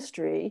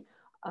industry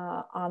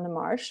on the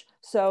marsh.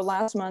 So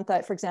last month,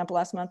 for example,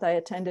 I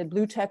attended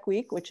Blue Tech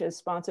Week, which is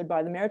sponsored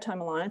by the Maritime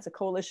Alliance, a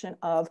coalition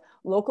of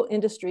local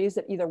industries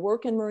that either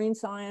work in marine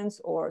science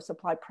or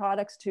supply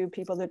products to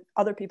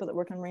other people that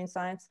work in marine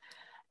science.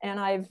 And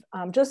I've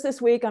just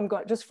this week,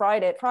 just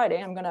Friday,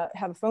 I'm going to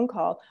have a phone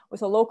call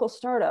with a local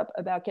startup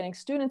about getting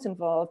students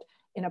involved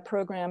in a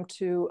program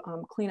to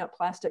clean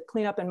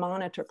up and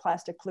monitor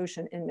plastic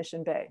pollution in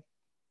Mission Bay.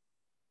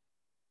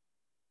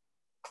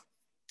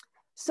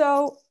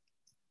 So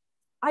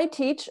I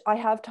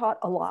have taught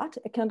a lot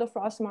at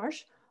Kendall-Frost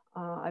Marsh.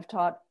 I've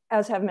taught,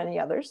 as have many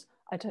others.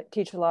 I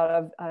teach a lot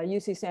of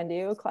UC San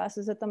Diego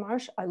classes at the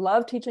Marsh. I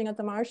love teaching at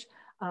the Marsh.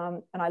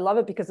 And I love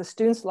it because the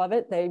students love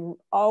it. They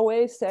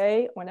always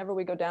say, whenever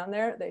we go down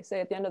there, they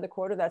say at the end of the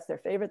quarter, that's their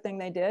favorite thing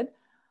they did.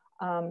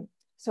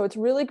 So it's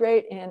really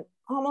great in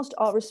almost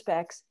all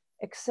respects,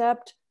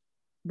 except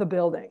the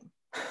building.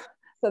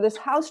 So this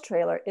house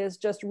trailer is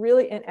just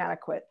really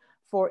inadequate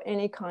for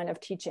any kind of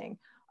teaching.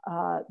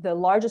 The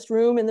largest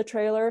room in the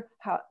trailer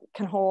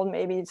can hold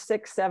maybe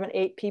 6, 7,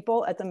 8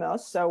 people at the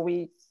most. So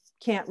we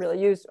can't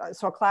really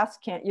so a class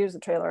can't use the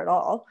trailer at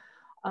all.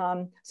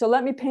 So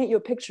let me paint you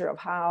a picture of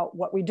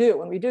what we do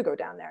when we do go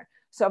down there.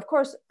 So of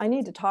course, I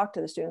need to talk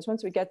to the students.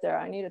 Once we get there,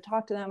 I need to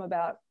talk to them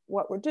about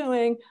what we're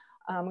doing.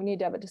 We need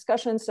to have a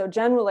discussion. So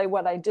generally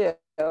what I do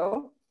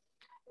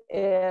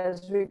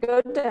is we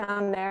go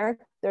down there.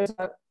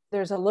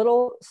 There's a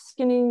little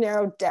skinny,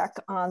 narrow deck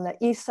on the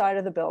east side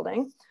of the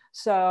building.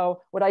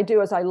 So what I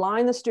do is I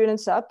line the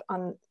students up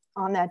on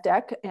that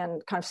deck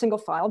and kind of single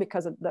file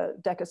because the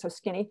deck is so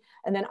skinny.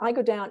 And then I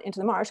go down into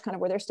the marsh, kind of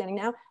where they're standing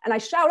now, and I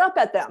shout up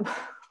at them.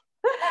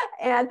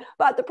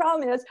 But the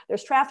problem is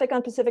there's traffic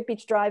on Pacific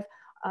Beach Drive.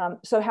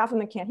 So half of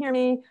them can't hear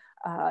me.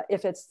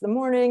 If it's the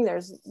morning,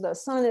 the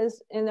sun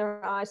is in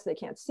their eyes, so they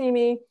can't see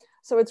me.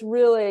 So it's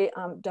really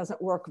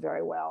doesn't work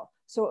very well.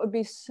 So it would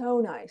be so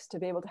nice to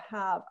be able to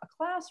have a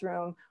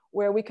classroom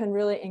where we can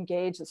really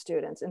engage the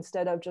students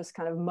instead of just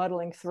kind of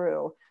muddling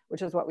through,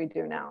 which is what we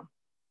do now.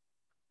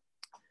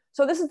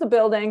 So this is the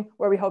building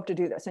where we hope to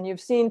do this. And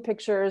you've seen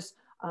pictures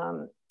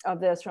of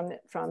this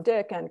from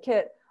Dick and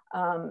Kit.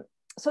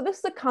 So this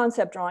is the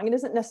concept drawing. It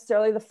isn't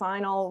necessarily the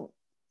final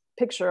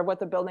picture of what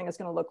the building is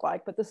going to look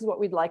like, but this is what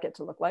we'd like it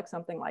to look like,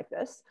 something like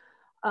this.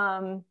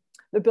 The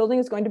building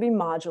is going to be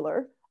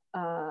modular.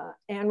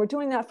 And we're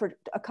doing that for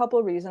a couple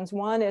of reasons.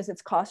 One is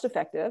it's cost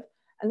effective.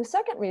 And the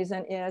second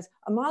reason is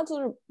a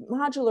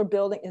modular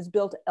building is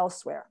built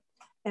elsewhere.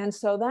 And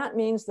so that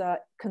means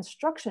that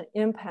construction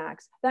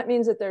impacts, that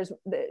means that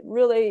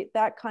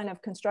that kind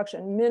of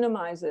construction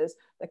minimizes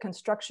the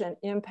construction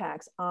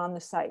impacts on the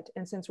site.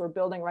 And since we're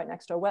building right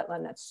next to a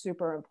wetland, that's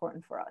super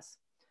important for us.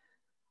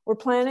 We're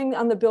planning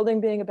on the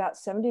building being about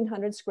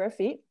 1,700 square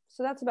feet.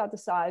 So that's about the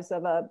size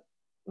of a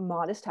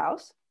modest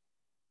house.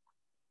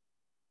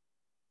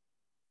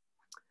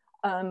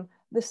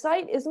 The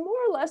site is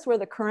more or less where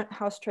the current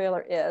house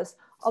trailer is,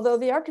 although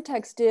the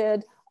architects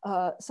did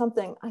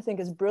something I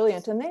think is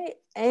brilliant, and they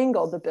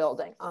angled the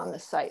building on the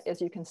site,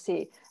 as you can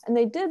see. And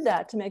they did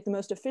that to make the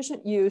most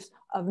efficient use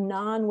of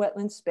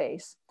non-wetland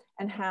space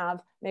and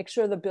make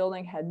sure the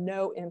building had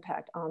no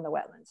impact on the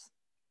wetlands.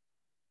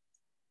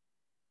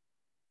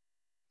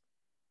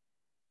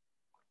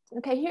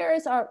 Okay, here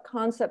is our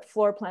concept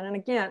floor plan. And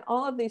again,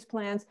 all of these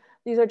plans,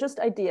 these are just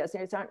ideas.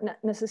 These aren't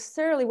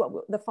necessarily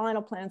what the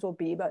final plans will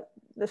be, but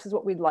this is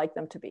what we'd like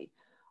them to be.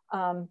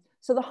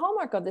 So the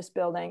hallmark of this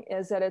building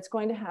is that it's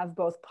going to have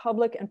both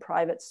public and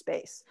private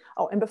space.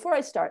 Oh, and before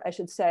I start, I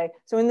should say,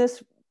 so in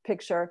this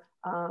picture,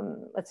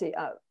 let's see,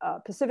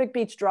 Pacific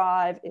Beach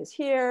Drive is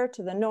here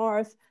to the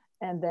north,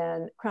 and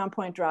then Crown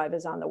Point Drive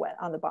is on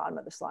the bottom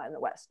of the slide in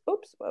the west.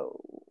 Oops, whoa.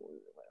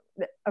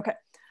 Okay,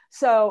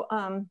 so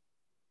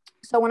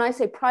when I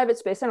say private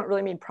space, I don't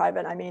really mean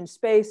private. I mean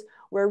space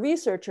where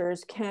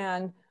researchers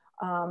can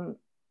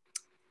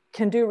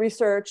do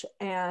research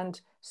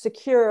and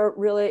secure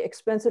really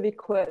expensive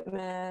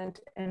equipment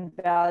and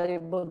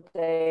valuable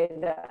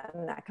data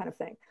and that kind of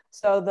thing.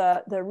 So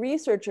the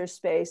researcher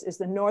space is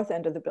the north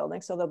end of the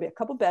building. So there'll be a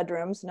couple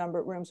bedrooms, number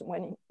of rooms,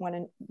 one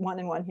and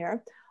one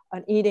here,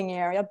 an eating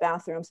area,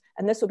 bathrooms,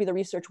 and this will be the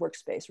research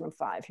workspace, room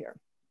 5 here.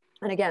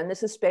 And again,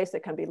 this is space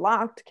that can be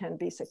locked, can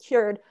be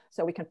secured,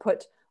 so we can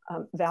put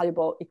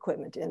valuable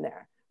equipment in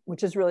there,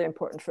 which is really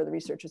important for the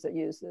researchers that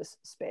use this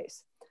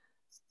space.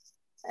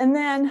 And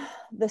then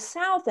the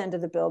south end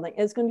of the building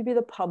is going to be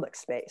the public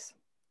space.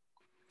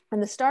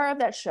 And the star of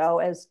that show,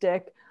 as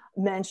Dick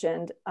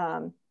mentioned,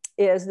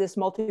 is this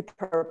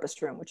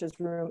multi-purpose room, which is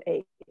room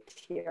 8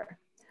 here.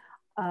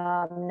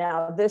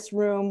 Now this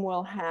room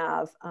will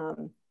have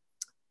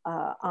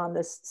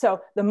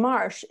so the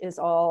marsh is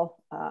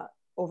all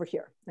over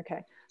here,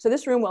 okay? So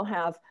this room will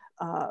have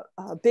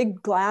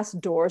big glass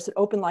doors that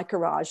open like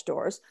garage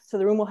doors. So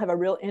the room will have a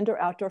real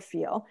indoor-outdoor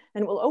feel,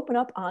 and it will open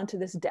up onto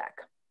this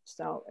deck.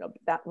 So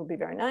that will be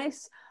very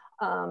nice.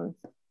 And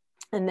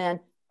then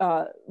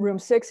room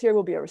 6 here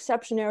will be a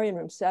reception area, and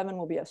room 7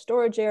 will be a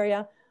storage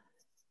area.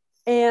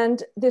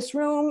 And this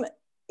room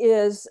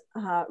is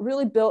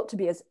really built to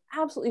be as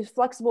absolutely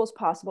flexible as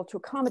possible to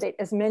accommodate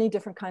as many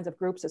different kinds of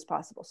groups as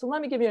possible. So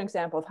let me give you an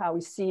example of how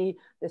we see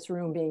this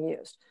room being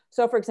used.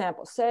 So for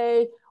example,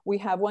 say we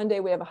have one day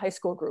we have a high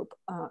school group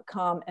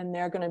come and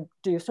they're going to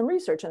do some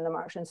research in the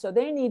marsh. And so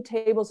they need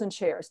tables and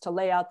chairs to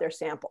lay out their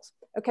samples.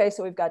 Okay,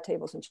 so we've got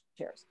tables and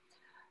chairs.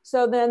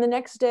 So then the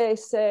next day,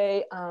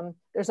 say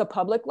there's a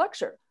public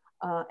lecture.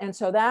 And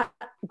so that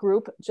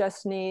group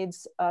just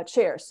needs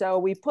chairs. So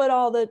we put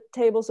all the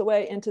tables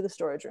away into the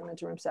storage room,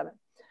 into room 7.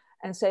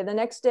 And say the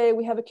next day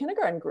we have a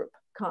kindergarten group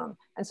come.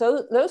 And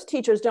so those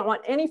teachers don't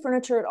want any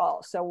furniture at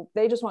all. So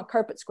they just want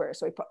carpet squares.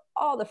 So we put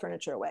all the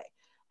furniture away.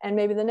 And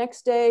maybe the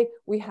next day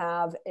we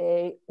have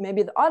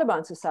maybe the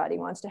Audubon Society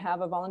wants to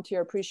have a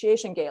volunteer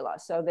appreciation gala.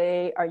 So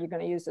you're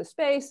going to use this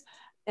space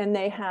and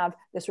they have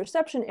this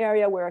reception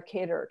area where a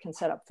caterer can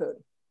set up food.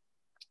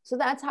 So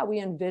that's how we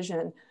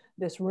envision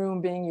this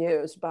room being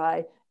used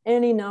by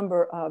any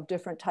number of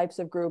different types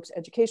of groups,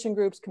 education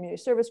groups,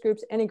 community service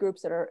groups, any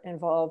groups that are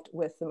involved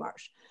with the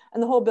marsh.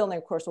 And the whole building,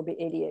 of course, will be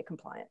ADA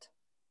compliant.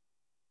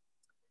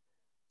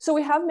 So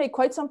we have made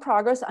quite some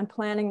progress on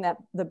planning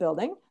the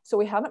building. So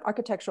we have an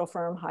architectural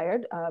firm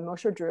hired,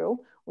 Mosher Drew.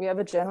 We have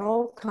a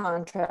general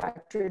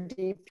contractor,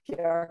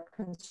 DPR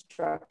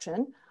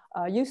Construction.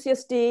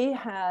 UCSD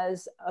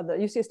has, the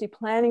UCSD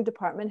planning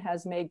department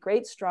has made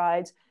great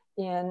strides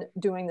in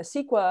doing the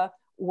CEQA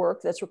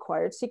work that's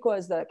required. CEQA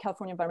is the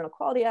California Environmental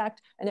Quality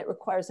Act, and it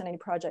requires in any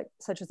project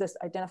such as this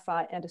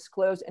identify and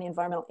disclose any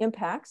environmental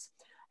impacts.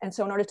 And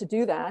so in order to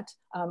do that,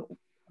 a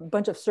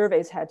bunch of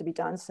surveys had to be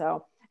done.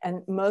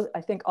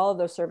 I think all of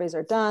those surveys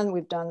are done.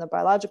 We've done the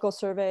biological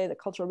survey, the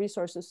cultural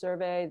resources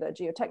survey, the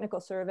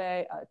geotechnical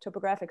survey,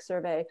 topographic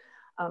survey.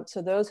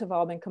 So those have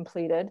all been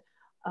completed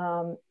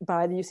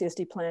by the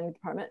UCSD planning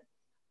department.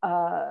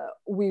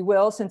 We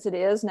will, since it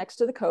is next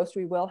to the coast,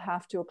 we will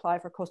have to apply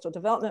for coastal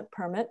development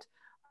permit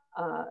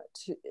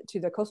to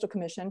the Coastal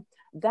Commission.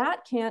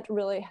 That can't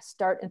really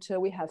start until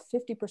we have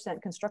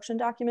 50% construction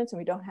documents, and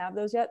we don't have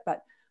those yet,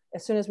 but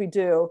as soon as we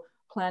do,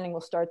 planning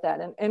will start that.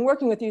 And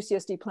working with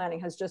UCSD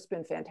planning has just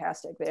been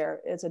fantastic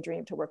there. It's a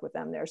dream to work with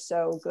them. They're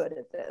so good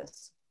at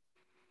this.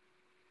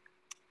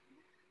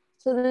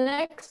 So the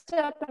next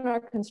step in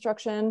our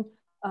construction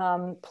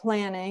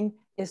planning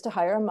is to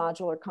hire a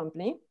modular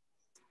company.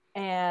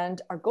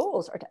 And our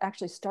goals are to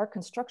actually start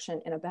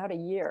construction in about a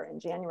year, in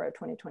January of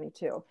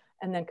 2022,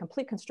 and then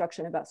complete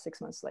construction about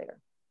 6 months later.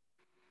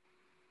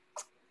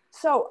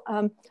 So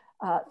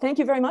thank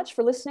you very much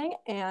for listening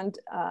and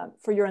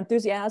for your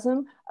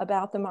enthusiasm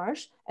about the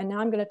marsh. And now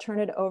I'm going to turn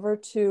it over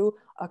to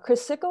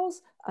Chris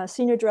Sickles,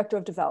 Senior Director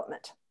of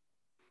Development.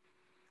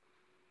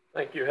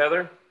 Thank you,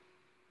 Heather.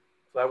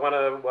 So I want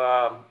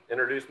to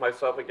introduce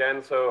myself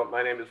again. So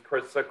my name is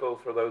Chris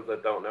Sickles, for those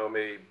that don't know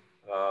me,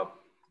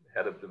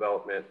 Head of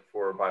Development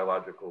for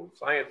Biological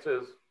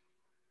Sciences.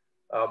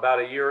 About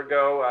a year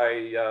ago,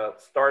 I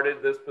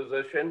started this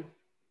position,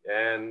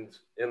 and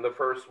in the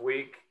first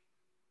week,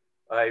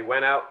 I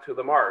went out to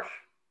the marsh,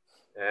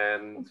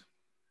 and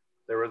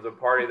there was a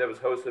party that was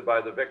hosted by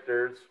the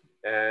Victors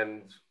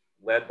and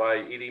led by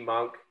Edie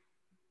Monk,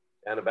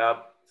 and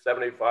about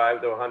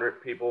 75 to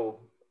 100 people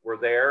were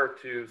there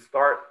to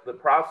start the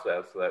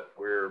process that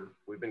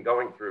we've been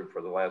going through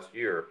for the last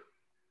year.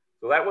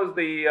 So that was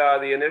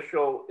the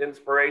initial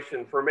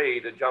inspiration for me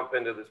to jump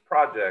into this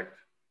project.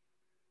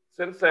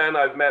 Since then,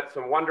 I've met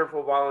some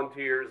wonderful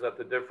volunteers at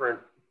the different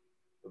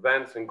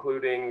events,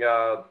 including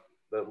the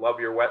Love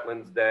Your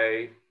Wetlands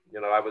Day.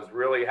 You know, I was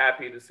really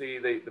happy to see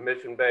the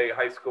Mission Bay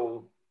High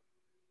School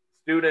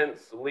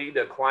students lead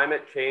a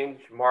climate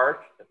change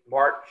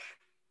march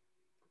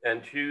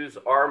and choose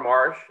our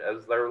marsh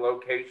as their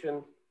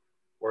location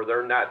or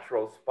their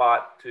natural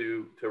spot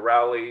to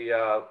rally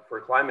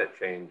for climate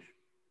change.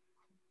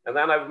 And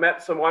then I've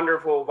met some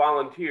wonderful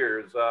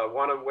volunteers,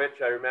 one of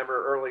which I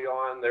remember early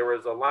on, there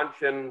was a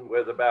luncheon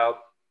with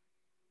about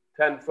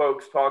 10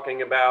 folks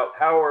talking about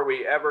how are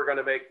we ever going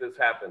to make this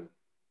happen?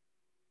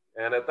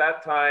 And at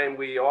that time,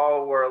 we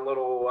all were a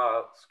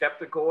little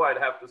skeptical, I'd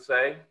have to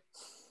say,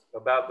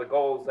 about the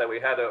goals that we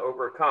had to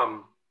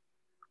overcome.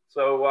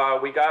 So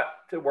we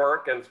got to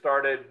work and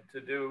started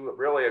to do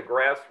really a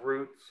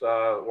grassroots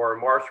or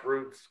marsh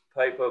roots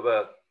type of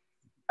a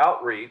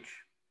outreach.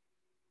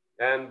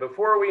 And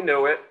before we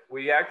knew it,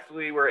 we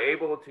actually were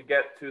able to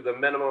get to the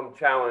minimum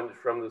challenge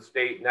from the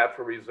State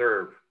Natural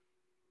Reserve.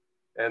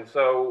 And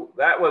so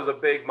that was a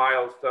big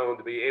milestone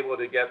to be able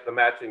to get the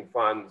matching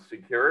funds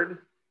secured.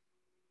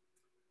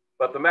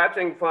 But the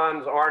matching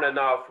funds aren't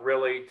enough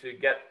really to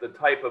get the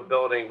type of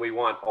building we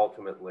want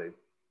ultimately.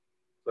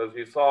 So as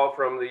you saw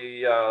from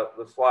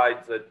the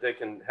slides that Dick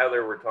and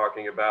Heather were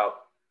talking about,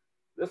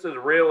 this is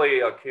really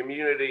a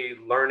community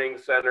learning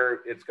center.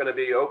 It's going to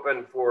be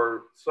open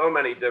for so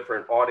many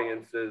different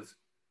audiences.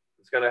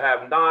 It's going to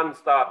have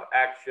nonstop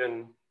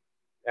action,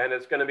 and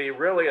it's going to be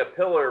really a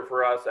pillar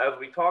for us as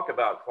we talk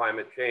about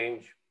climate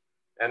change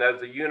and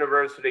as the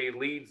university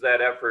leads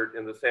that effort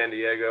in the San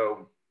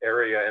Diego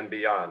area and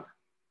beyond.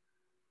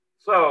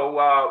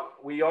 So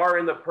we are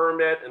in the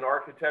permit and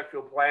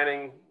architectural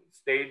planning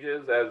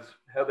stages. As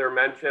Heather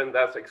mentioned,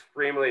 that's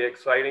extremely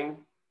exciting.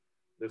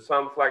 There's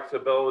some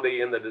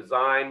flexibility in the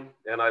design,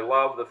 and I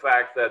love the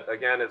fact that,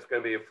 again, it's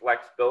going to be a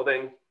flex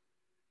building,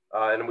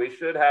 and we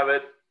should have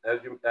it,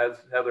 as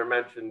Heather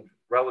mentioned,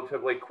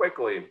 relatively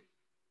quickly.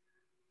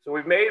 So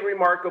we've made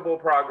remarkable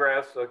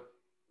progress.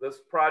 This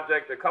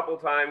project, a couple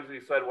times we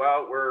said,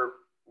 well,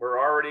 we're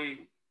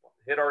already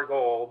hit our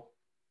goal,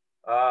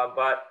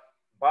 but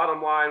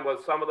bottom line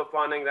was some of the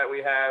funding that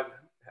we have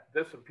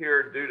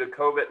disappeared due to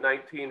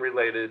COVID-19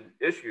 related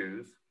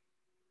issues.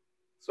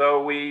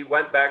 So we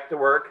went back to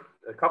work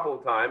a couple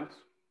of times.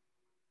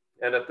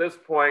 And at this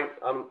point,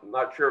 I'm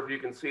not sure if you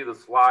can see the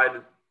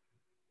slide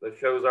that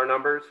shows our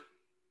numbers.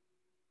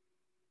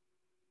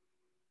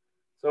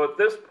 So at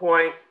this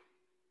point,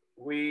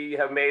 we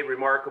have made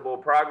remarkable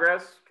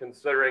progress,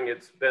 considering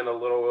it's been a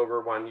little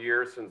over 1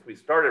 year since we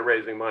started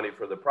raising money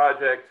for the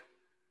project.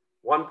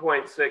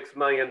 $1.6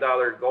 million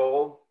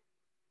goal,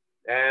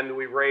 and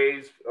we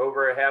raised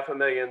over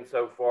 $500,000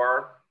 so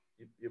far.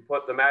 You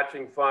put the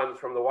matching funds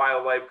from the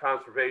Wildlife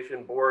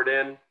Conservation Board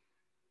in,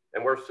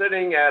 and we're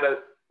sitting at a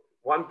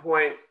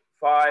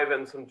 1.5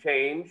 and some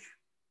change.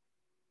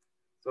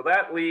 So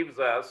that leaves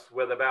us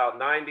with about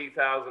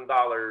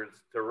 $90,000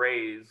 to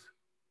raise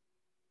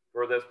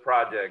for this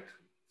project.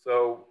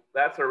 So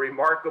that's a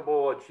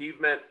remarkable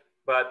achievement,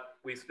 but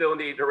we still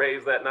need to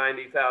raise that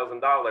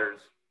 $90,000.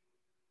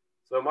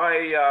 So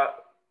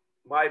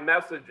my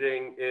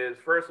messaging is,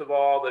 first of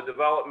all, the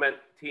development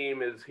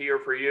team is here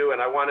for you,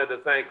 and I wanted to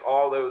thank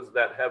all those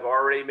that have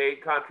already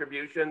made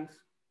contributions.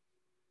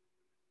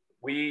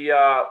 We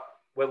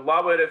would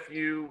love it if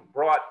you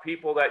brought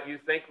people that you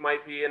think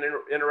might be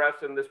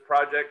interested in this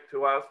project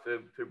to us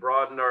to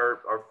broaden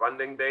our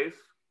funding base.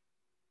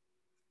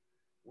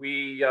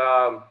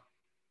 We're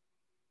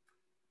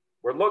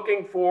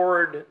looking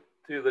forward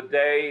to the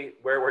day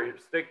where we're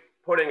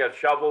putting a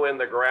shovel in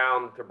the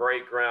ground to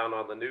break ground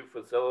on the new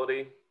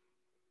facility.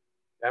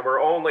 And we're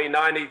only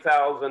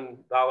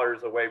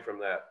 $90,000 away from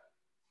that.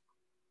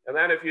 And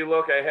then if you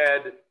look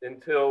ahead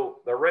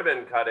until the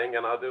ribbon cutting,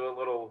 and I'll do a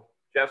little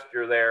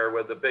gesture there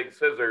with the big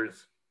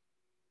scissors,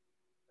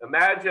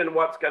 imagine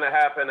what's going to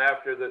happen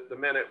after the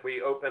minute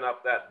we open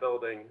up that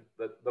building,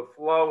 the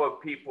flow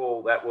of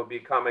people that will be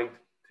coming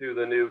to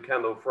the new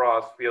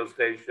Kendall-Frost Field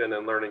Station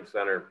and Learning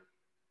Center.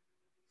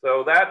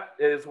 So that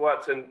is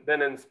what's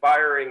been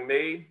inspiring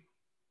me.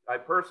 I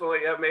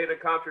personally have made a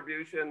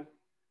contribution,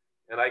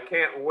 and I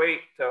can't wait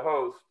to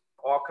host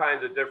all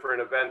kinds of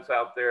different events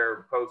out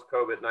there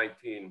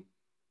post-COVID-19.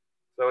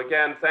 So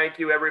again, thank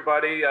you,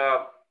 everybody.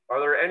 Are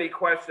there any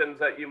questions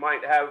that you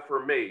might have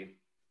for me?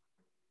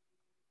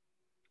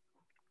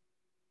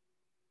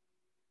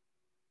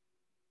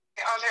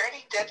 Are there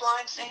any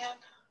deadlines, Dan,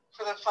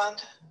 for the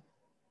fund?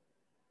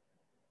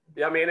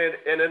 Yeah, I mean,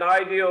 in an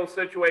ideal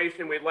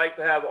situation, we'd like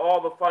to have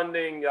all the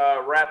funding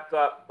wrapped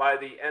up by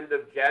the end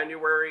of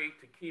January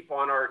to keep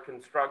on our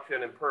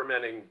construction and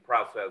permitting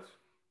process.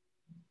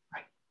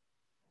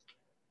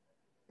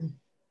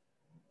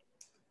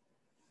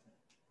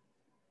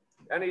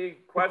 Any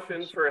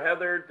questions for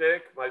Heather,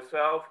 Dick,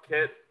 myself,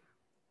 Kit?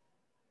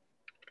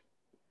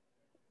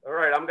 All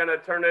right, I'm going to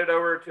turn it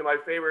over to my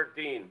favorite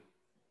dean.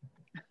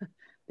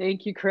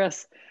 Thank you,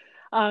 Chris.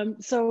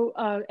 And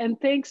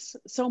thanks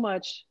so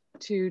much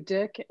to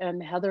Dick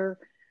and Heather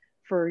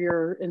for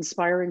your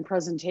inspiring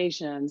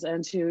presentations,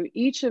 and to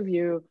each of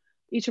you,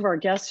 each of our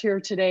guests here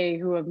today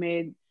who have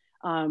made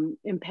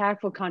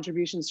impactful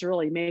contributions to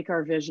really make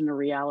our vision a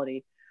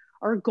reality.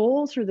 Our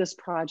goal through this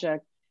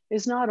project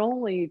is not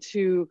only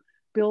to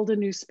build a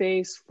new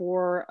space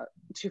for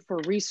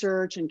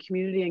research and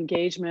community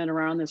engagement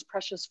around this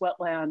precious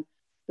wetland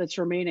that's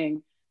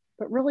remaining,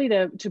 but really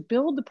to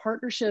build the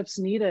partnerships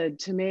needed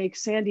to make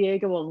San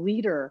Diego a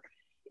leader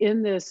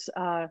in this,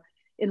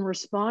 in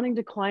responding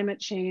to climate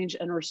change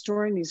and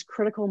restoring these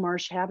critical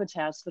marsh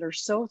habitats that are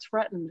so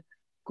threatened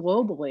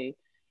globally.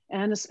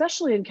 And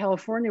especially in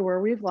California,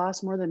 where we've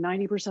lost more than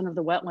 90% of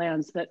the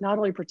wetlands that not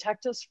only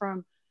protect us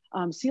from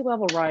sea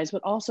level rise,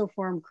 but also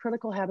form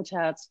critical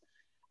habitats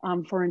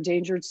for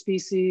endangered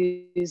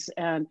species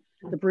and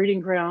the breeding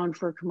ground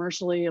for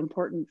commercially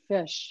important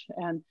fish.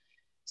 And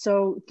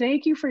so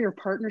thank you for your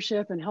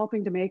partnership and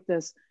helping to make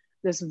this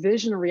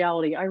vision a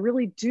reality. I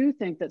really do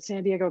think that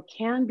San Diego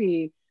can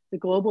be the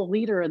global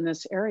leader in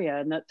this area,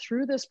 and that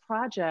through this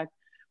project,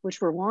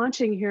 which we're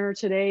launching here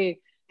today,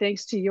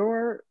 thanks to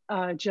your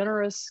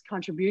generous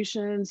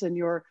contributions and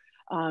your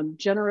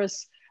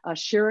generous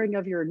sharing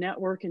of your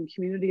network and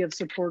community of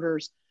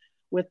supporters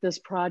with this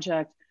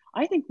project,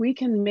 I think we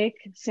can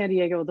make San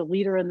Diego the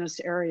leader in this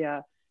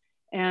area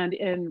and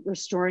in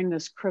restoring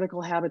this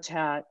critical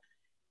habitat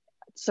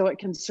so it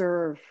can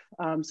serve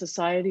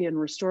society and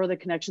restore the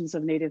connections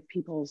of Native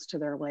peoples to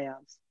their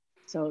lands.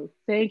 So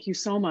thank you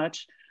so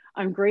much.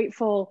 I'm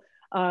grateful.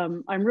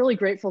 I'm really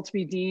grateful to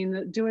be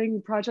dean.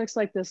 Doing projects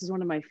like this is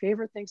one of my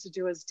favorite things to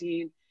do as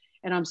dean.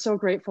 And I'm so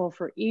grateful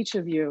for each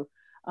of you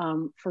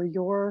for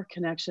your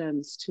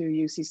connections to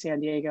UC San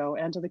Diego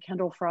and to the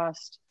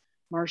Kendall-Frost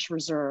Marsh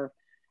Reserve.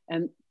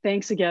 And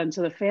thanks again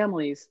to the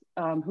families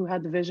who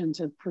had the vision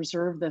to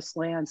preserve this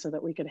land so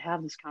that we could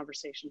have this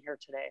conversation here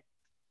today.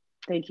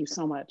 Thank you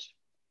so much.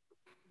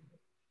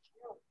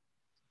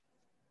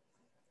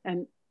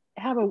 And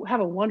have a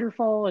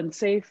wonderful and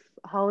safe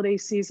holiday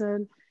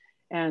season.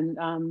 And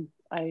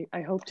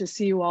I hope to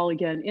see you all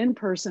again in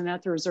person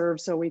at the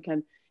reserve so we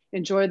can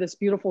enjoy this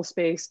beautiful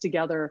space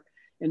together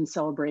in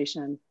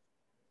celebration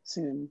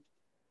soon.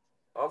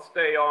 I'll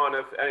stay on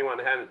if anyone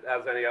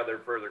has any other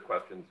further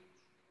questions.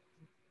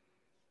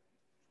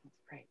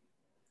 Right.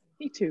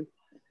 Me too.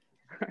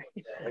 All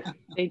right.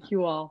 Thank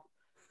you all.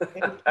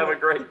 Have a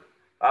great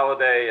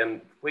holiday,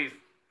 and please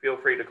feel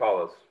free to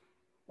call us.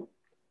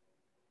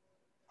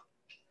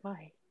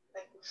 Bye.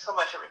 Thank you so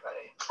much,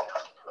 everybody.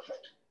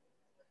 Perfect.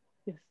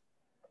 Yes.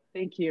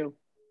 Thank you.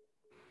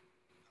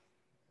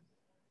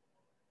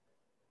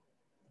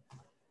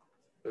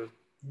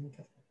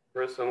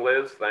 Chris and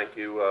Liz, thank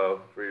you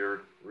for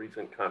your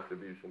recent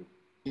contribution.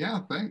 Yeah,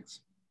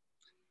 thanks.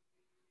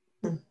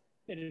 I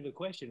have a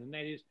question, and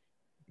that is,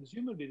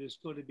 presumably there's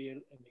going to be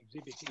an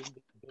exhibit in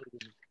the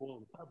building for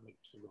the public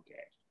to look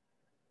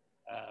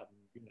at,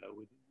 you know,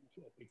 with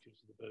pictures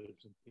of the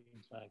birds and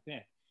things like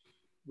that.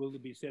 Will there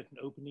be certain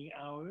opening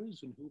hours,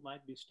 and who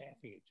might be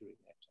staffing it during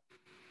that time?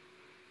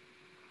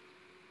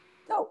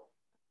 So,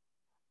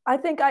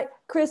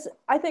 Chris,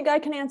 I think I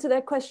can answer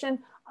that question.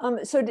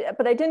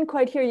 But I didn't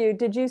quite hear you.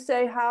 Did you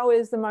say how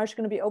is the marsh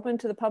going to be open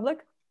to the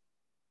public,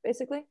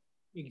 basically?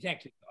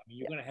 Exactly. I mean,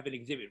 you're going to have an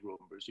exhibit room,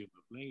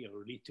 presumably,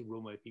 or at least a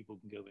room where people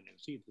can go in and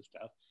see the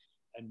stuff.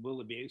 And will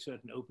there be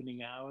certain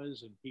opening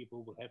hours, and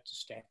people will have to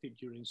staff it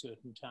during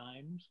certain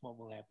times? What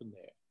will happen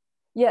there?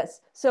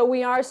 Yes. So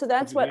we are. So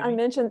that's what I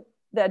mentioned,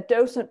 that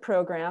docent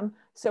program.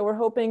 So we're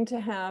hoping to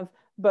have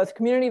both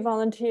community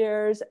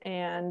volunteers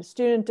and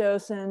student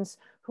docents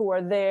who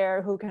are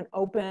there, who can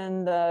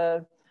open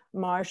the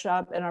marsh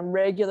up on a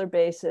regular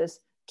basis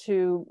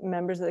to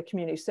members of the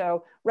community.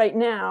 So right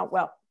now,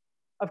 well,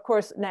 of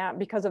course now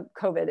because of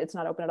COVID, it's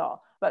not open at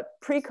all. But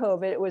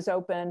pre-COVID, it was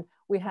open.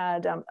 We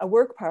had a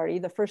work party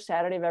the first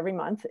Saturday of every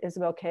month.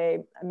 Isabel Kay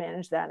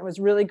managed that. It was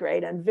really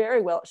great and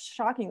very well,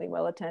 shockingly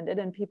well attended.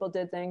 And people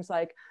did things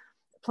like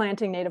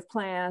planting native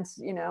plants,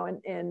 you know,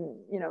 and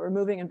you know,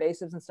 removing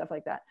invasives and stuff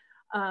like that,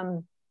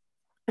 and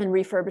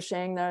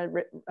refurbishing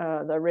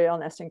the rail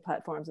nesting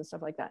platforms and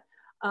stuff like that.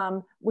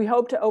 We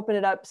hope to open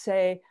it up,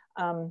 say,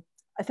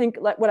 I think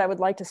what I would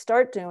like to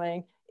start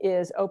doing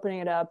is opening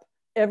it up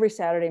every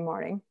Saturday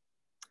morning,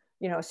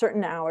 you know,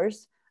 certain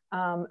hours,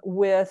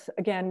 with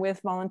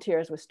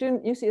volunteers, with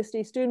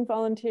UCSD student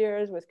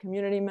volunteers, with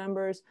community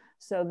members.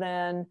 So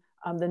then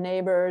the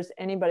neighbors,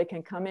 anybody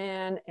can come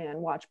in and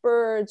watch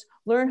birds,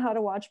 learn how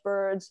to watch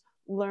birds,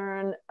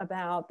 learn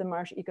about the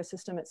marsh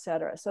ecosystem, et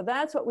cetera. So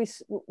that's what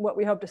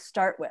we hope to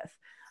start with.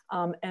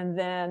 And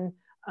then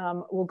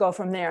we'll go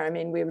from there. I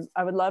mean,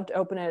 I would love to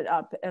open it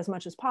up as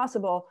much as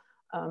possible.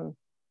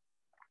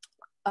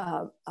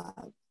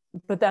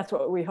 But that's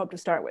what we hope to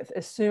start with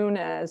as soon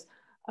as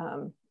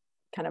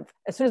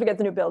as soon as we get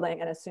the new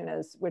building, and as soon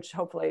as, which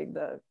hopefully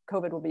the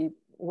COVID will be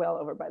well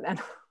over by then.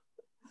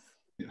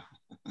 Yeah.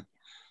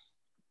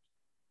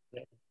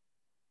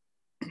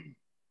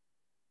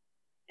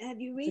 Have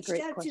you reached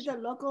out to the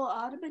local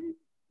Audubon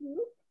group?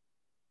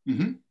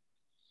 Mm-hmm.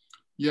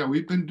 Yeah,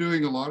 we've been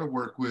doing a lot of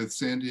work with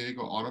San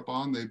Diego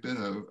Audubon. They've been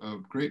a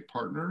great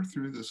partner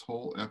through this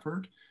whole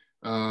effort.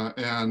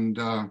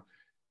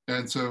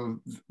 And so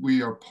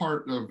we are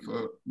part of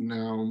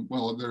now,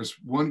 well, there's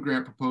one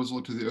grant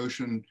proposal to the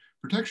Ocean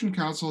Protection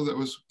Council that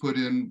was put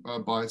in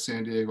by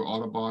San Diego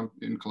Audubon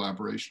in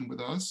collaboration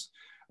with us.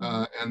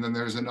 And then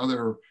there's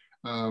another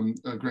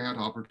a grant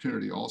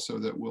opportunity also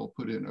that we'll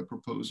put in a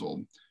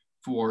proposal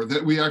for,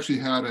 that we actually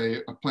had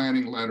a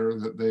planning letter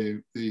that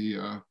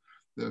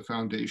the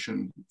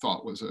foundation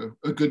thought was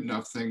a good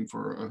enough thing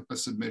for a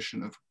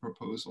submission of a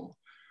proposal.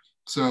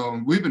 So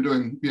we've been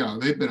doing, yeah,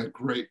 they've been a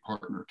great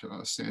partner to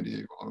us, San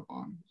Diego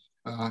Audubon.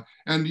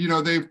 And you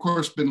know, they've of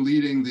course been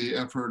leading the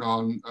effort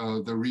on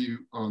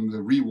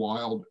the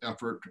Rewild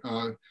effort,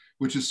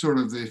 which is sort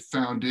of the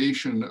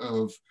foundation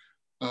of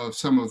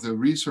some of the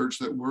research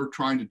that we're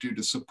trying to do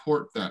to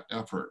support that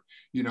effort.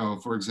 You know,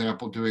 for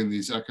example, doing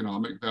these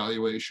economic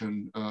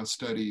valuation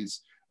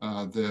studies,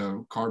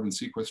 the carbon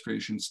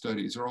sequestration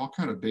studies are all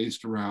kind of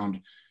based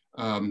around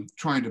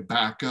trying to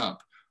back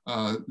up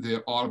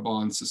the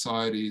Audubon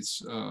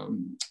Society's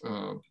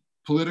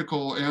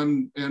political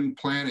and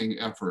planning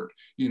effort,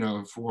 you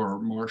know, for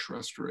marsh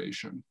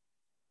restoration.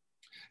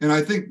 And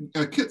I think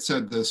Kit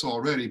said this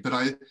already, but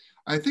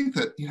I think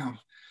that, you know,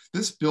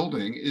 this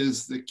building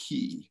is the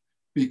key,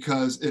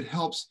 because it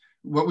helps.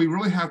 What we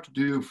really have to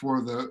do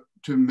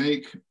to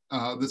make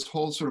this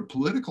whole sort of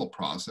political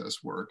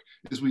process work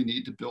is we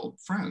need to build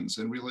friends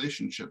and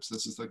relationships.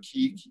 This is the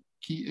key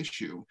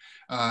issue.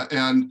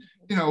 And,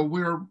 you know,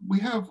 we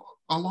have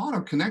a lot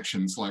of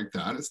connections like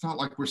that. It's not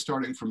like we're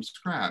starting from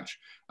scratch,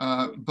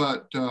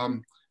 but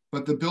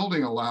the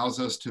building allows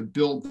us to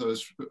build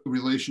those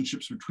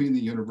relationships between the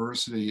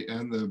university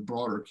and the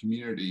broader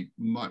community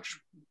much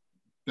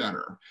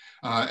better.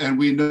 And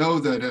we know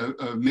that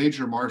a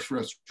major marsh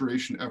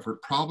restoration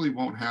effort probably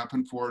won't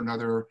happen for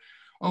another,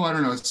 oh, I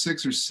don't know,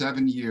 6 or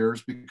 7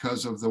 years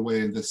because of the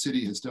way the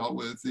city has dealt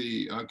with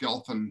the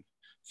Gelfand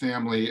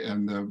family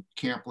and the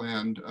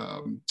Campland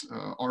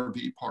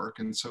RV park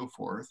and so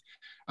forth.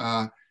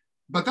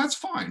 But that's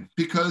fine,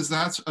 because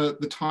that's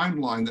the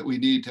timeline that we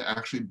need to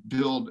actually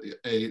build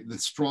the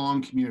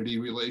strong community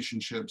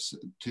relationships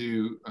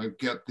to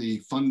get the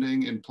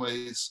funding in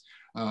place,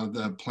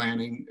 the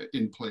planning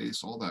in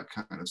place, all that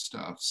kind of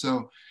stuff.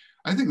 So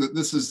I think that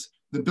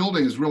the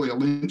building is really a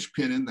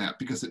linchpin in that,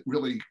 because it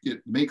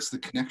makes the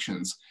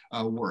connections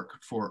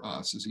work for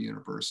us as a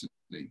university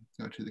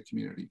to the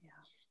community.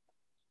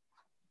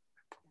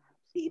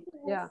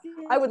 Yeah,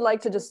 I would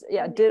like to just,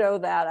 ditto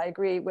that. I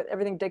agree with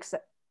everything Dick said.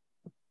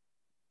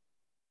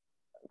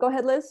 Go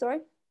ahead, Liz, sorry.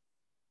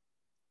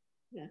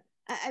 Yeah,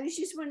 I was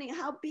just wondering,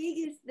 how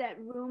big is that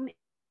room?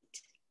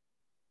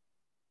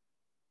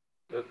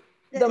 The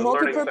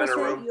multipurpose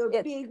room? Your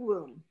big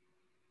room.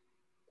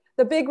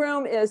 The big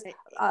room is,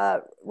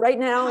 right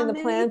now in the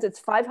plans, it's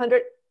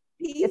 500,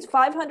 it's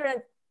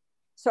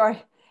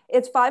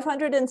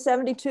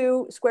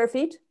 572 square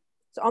feet.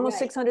 It's almost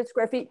 600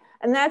 square feet.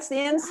 And that's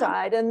the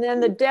inside. And then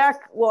the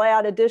deck will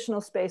add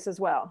additional space as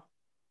well.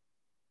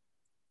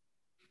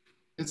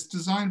 It's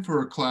designed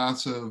for a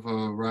class of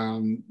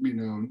around,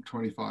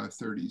 25,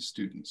 30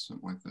 students,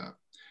 something like that.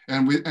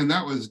 And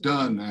that was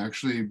done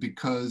actually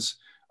because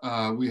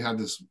we had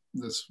this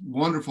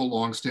wonderful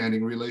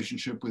longstanding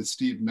relationship with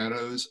Steve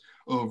Meadows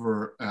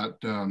over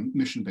at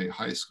Mission Bay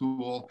High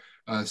School.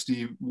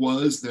 Steve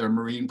was their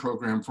Marine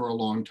program for a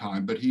long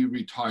time, but he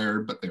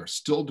retired, but they're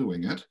still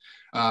doing it.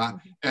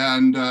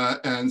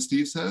 And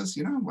Steve says,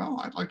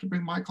 well, I'd like to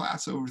bring my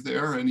class over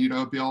there and,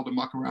 be able to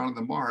muck around in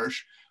the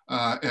marsh.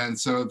 And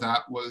so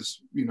that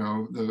was,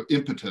 the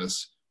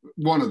impetus,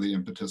 one of the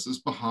impetuses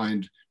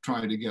behind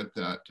trying to get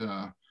that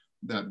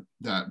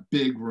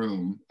big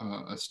room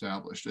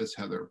established, as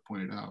Heather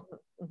pointed out.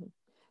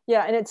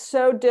 Yeah, and it's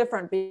so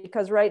different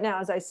because right now,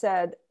 as I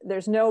said,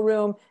 there's no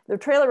room. The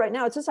trailer right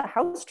now, it's just a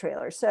house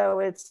trailer. So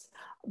it's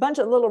a bunch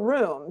of little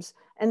rooms.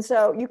 And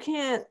so you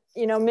can't,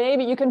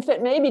 maybe you can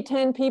fit maybe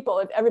 10 people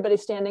if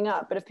everybody's standing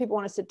up. But if people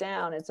want to sit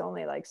down, it's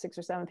only like 6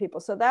 or 7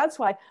 people. So that's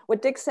why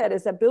what Dick said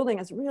is that building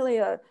is really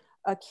a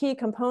key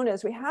component.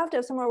 Is we have to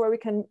have somewhere where we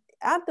can,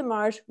 at the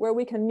marsh, where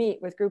we can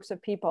meet with groups of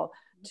people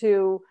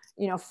to,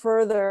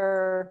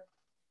 further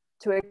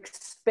to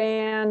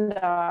expand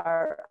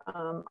our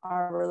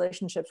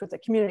relationships with the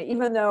community,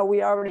 even though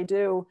we already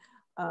do,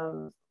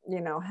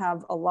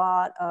 have a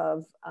lot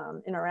of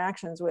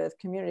interactions with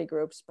community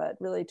groups, but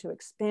really to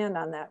expand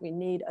on that, we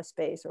need a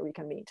space where we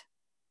can meet.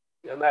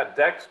 And that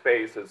deck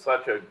space is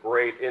such a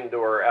great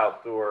indoor,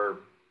 outdoor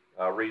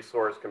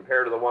resource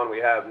compared to the one we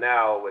have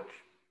now, which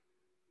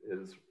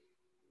is,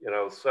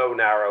 so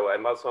narrow.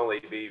 It must only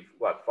be,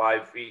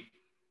 5 feet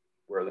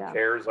where the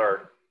chairs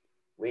are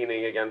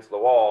leaning against the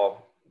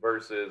wall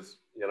versus,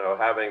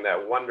 having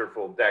that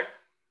wonderful deck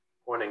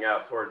pointing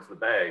out towards the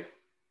bay.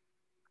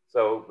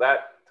 So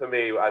that, to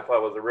me, I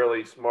thought was a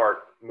really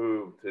smart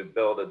move to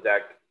build a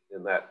deck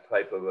in that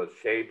type of a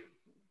shape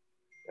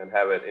and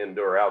have it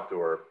indoor,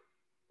 outdoor.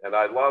 And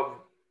I love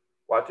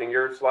watching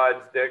your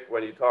slides, Dick,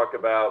 when you talk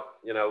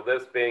about,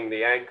 this being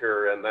the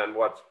anchor and then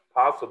what's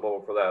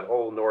possible for that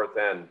whole north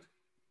end.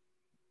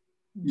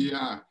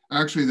 Yeah,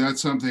 actually,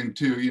 that's something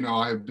too.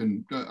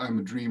 I'm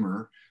a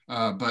dreamer,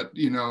 but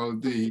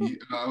the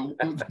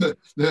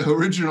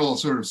original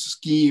sort of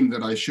scheme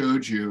that I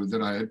showed you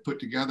that I had put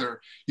together,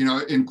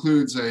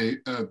 includes a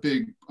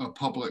big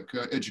public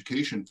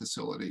education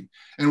facility,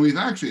 and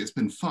it's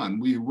been fun.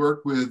 We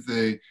work with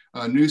the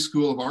New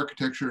School of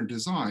Architecture and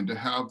Design to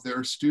have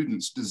their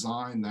students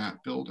design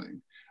that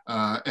building,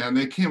 and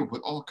they came up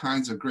with all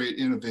kinds of great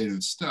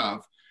innovative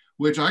stuff,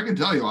 which I can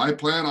tell you, I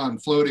plan on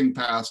floating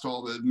past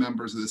all the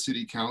members of the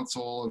city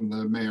council and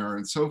the mayor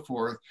and so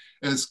forth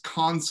as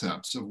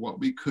concepts of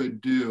what we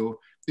could do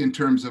in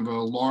terms of a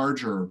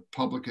larger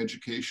public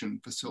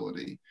education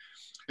facility.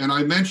 And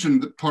I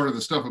mentioned part of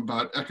the stuff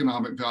about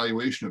economic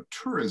valuation of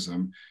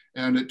tourism.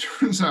 And it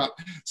turns out,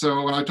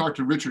 so when I talked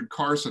to Richard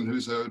Carson,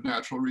 who's a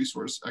natural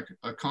resource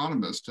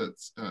economist at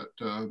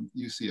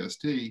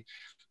UCSD,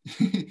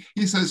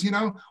 he says,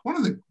 one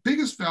of the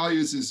biggest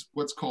values is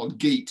what's called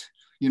gate.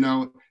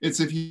 It's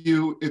if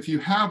you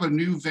have a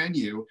new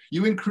venue,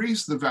 you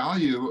increase the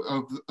value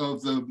of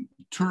the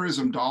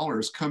tourism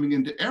dollars coming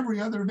into every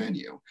other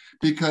venue,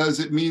 because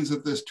it means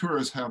that this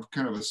tourists have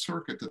kind of a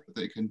circuit that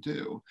they can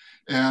do.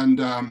 And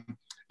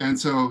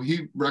so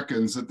he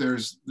reckons that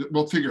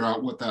we'll figure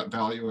out what that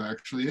value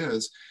actually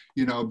is,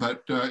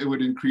 but it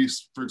would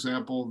increase, for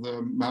example, the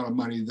amount of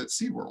money that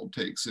SeaWorld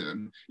takes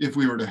in if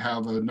we were to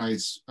have a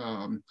nice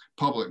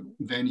public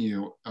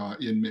venue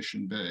in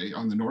Mission Bay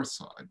on the north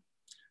side.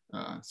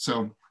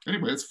 So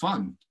anyway, it's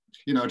fun,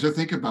 to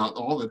think about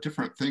all the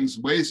different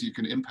ways you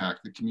can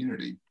impact the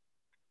community.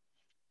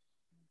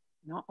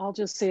 I'll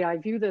just say I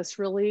view this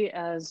really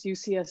as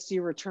UCSD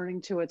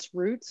returning to its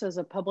roots as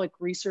a public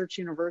research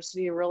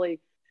university, really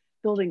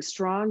building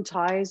strong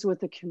ties with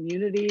the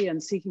community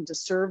and seeking to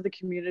serve the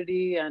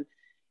community and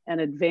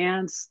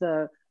advance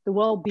the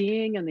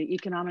well-being and the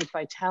economic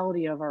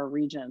vitality of our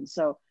region.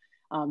 So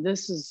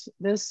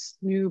this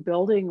new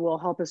building will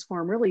help us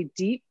form really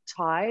deep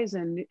ties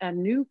and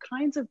new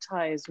kinds of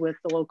ties with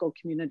the local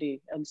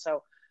community. And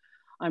so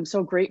I'm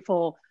so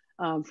grateful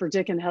for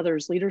Dick and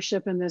Heather's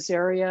leadership in this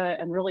area,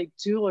 and really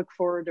do look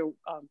forward to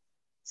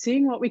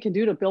seeing what we can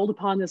do to build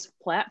upon this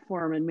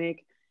platform and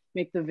make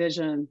the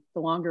vision,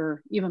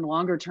 even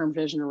longer term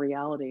vision, a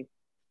reality.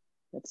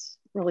 It's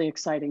really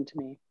exciting to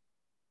me.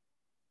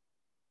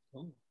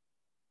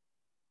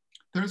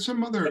 There's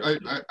some other,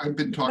 I've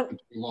been talking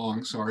too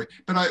long, sorry,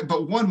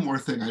 but one more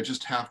thing I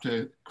just have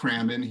to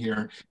cram in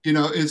here,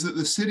 is that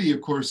the city,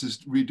 of course, is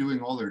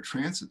redoing all their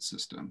transit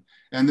system,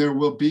 and there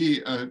will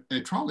be a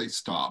trolley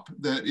stop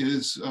that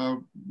is,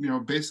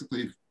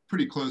 basically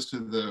pretty close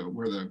to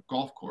where the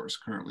golf course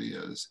currently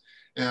is.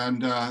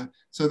 And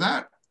so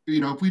that,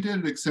 if we did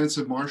an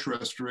extensive marsh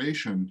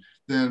restoration,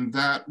 then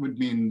that would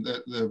mean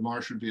that the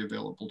marsh would be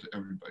available to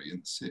everybody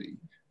in the city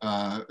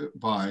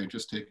by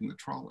just taking the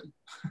trolley,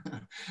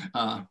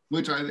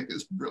 which I think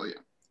is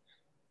brilliant.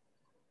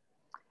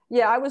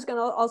 Yeah, I was going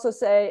to also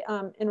say,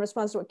 in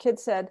response to what Kid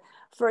said,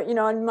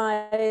 in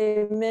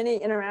my many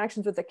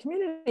interactions with the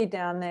community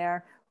down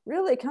there,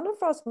 really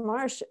Kendall-Frost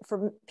Marsh,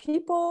 for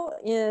people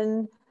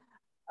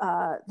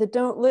that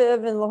don't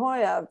live in La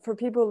Jolla, for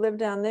people who live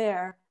down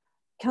there,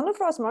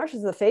 Kendall-Frost Marsh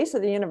is the face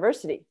of the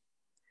university.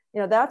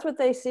 That's what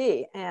they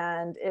see.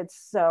 And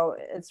it's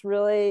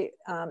really,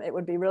 it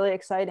would be really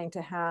exciting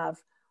to have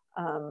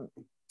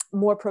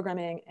more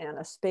programming and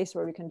a space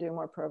where we can do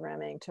more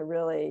programming to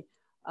really,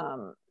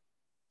 to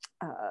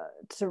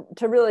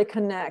really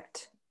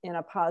connect in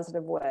a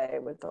positive way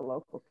with the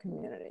local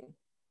community.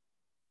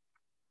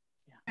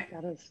 Yeah,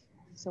 that is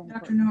so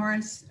important. Dr.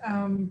 Norris,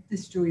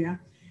 this is Julia.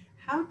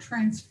 How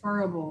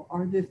transferable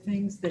are the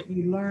things that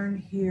you learn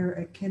here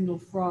at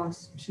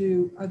Kendall-Frost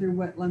to other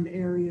wetland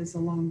areas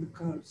along the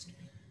coast?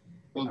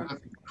 Well, that's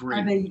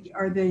great.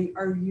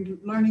 Are you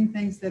learning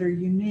things that are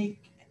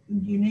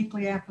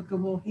uniquely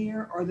applicable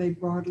here? Or are they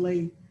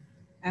broadly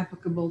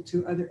applicable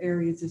to other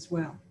areas as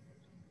well?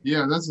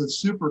 Yeah, that's a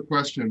super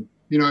question.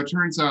 It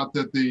turns out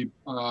that the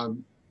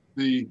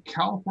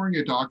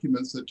California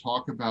documents that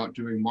talk about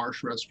doing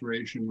marsh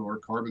restoration or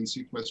carbon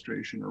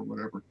sequestration or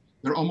whatever,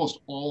 they're almost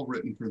all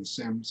written for the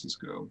San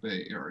Francisco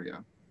Bay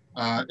area.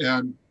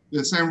 And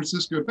the San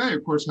Francisco Bay,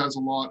 of course, has a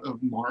lot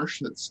of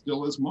marsh that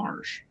still is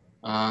marsh.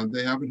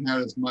 They haven't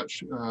had as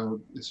much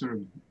sort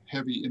of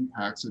heavy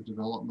impacts of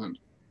development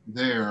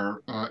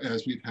there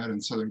as we've had in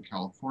Southern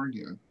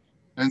California.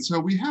 And so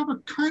we have a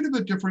kind of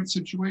a different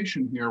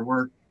situation here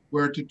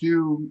where to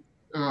do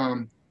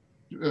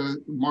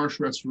marsh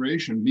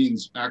restoration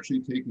means actually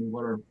taking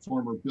what are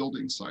former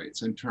building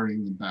sites and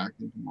turning them back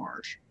into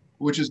marsh,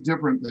 which is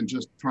different than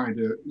just trying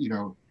to,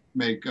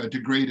 make a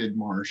degraded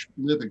marsh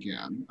live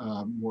again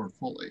more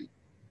fully.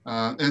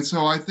 And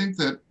so I think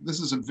that this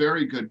is a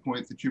very good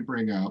point that you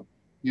bring up,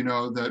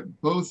 that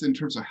both in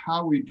terms of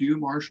how we do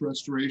marsh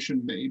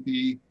restoration,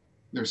 maybe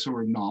there's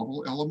sort of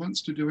novel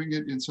elements to doing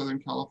it in Southern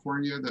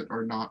California that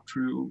are not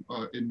true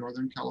in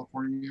Northern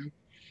California.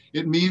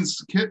 It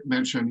means, Kit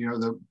mentioned,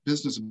 the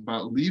business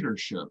about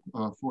leadership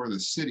for the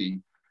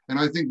city. And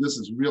I think this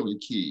is really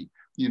key,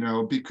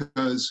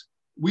 because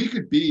we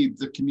could be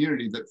the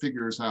community that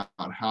figures out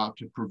how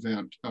to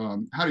prevent,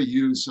 how to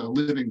use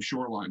living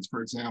shorelines,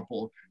 for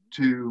example,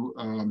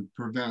 to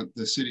prevent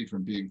the city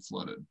from being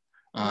flooded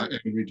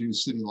and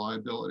reduce city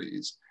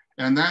liabilities.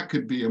 And that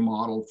could be a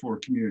model for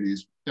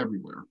communities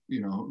everywhere,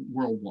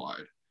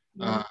 worldwide.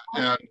 And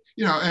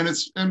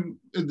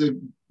the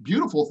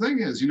beautiful thing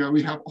is,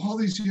 we have all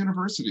these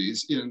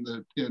universities in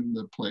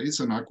the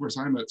place, and of course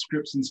I'm at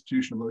Scripps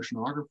Institution of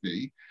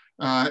Oceanography,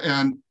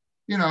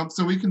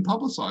 so we can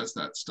publicize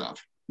that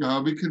stuff.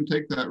 We can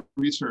take that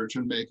research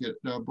and make it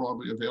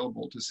broadly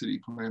available to city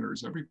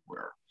planners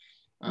everywhere.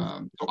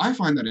 So I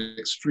find that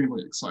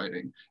extremely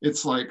exciting.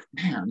 It's like,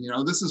 man,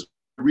 this is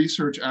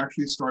research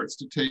actually starts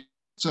to take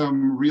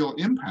some real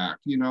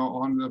impact,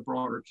 on the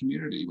broader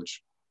community,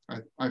 which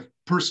I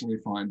personally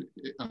find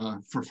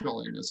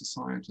fulfilling as a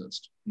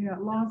scientist. Yeah,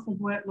 loss of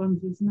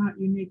wetlands is not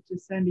unique to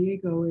San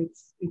Diego.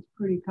 It's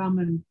pretty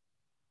common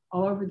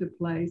all over the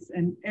place,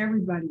 and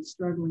everybody's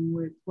struggling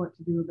with what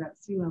to do about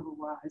sea level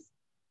rise.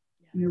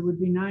 And it would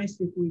be nice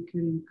if we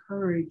could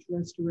encourage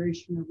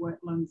restoration of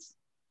wetlands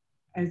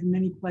as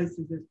many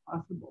places as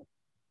possible.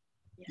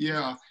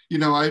 Yeah,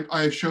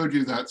 I showed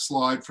you that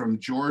slide from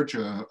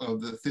Georgia of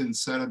the thin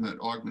sediment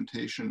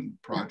augmentation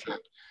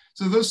project.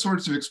 So those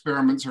sorts of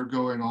experiments are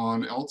going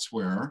on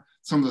elsewhere,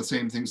 some of the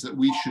same things that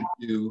we should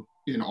do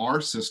in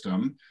our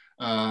system.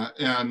 But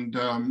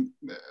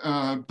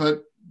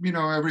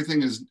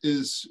everything it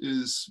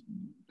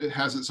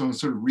has its own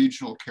sort of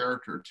regional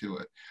character to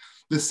it.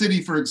 The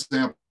city, for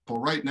example,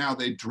 right now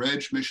they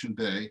dredge Mission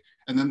Bay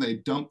and then they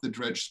dump the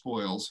dredged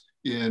spoils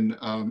in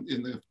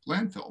the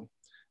landfill.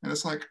 And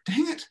it's like,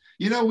 dang it,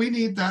 we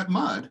need that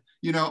mud,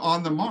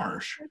 on the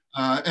marsh.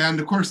 And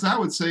of course, that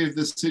would save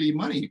the city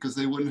money because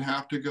they wouldn't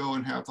have to go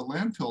and have the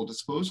landfill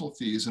disposal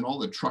fees and all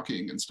the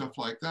trucking and stuff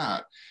like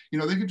that.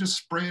 They could just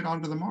spray it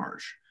onto the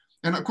marsh.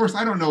 And of course,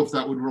 I don't know if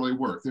that would really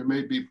work. There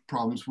may be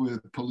problems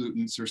with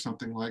pollutants or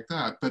something like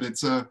that, but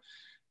it's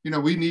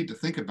we need to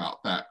think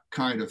about that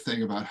kind of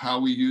thing, about how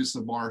we use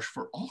the marsh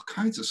for all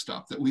kinds of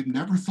stuff that we've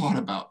never thought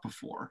about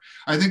before.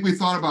 I think we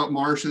thought about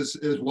marshes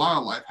as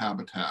wildlife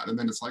habitat, and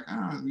then it's like,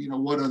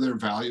 what other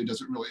value does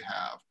it really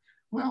have?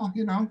 Well,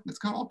 it's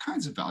got all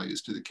kinds of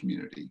values to the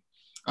community.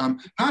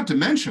 Not to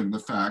mention the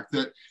fact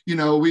that,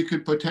 we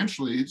could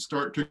potentially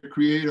start to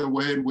create a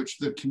way in which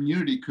the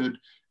community could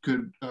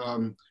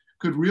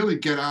really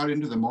get out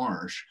into the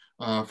marsh.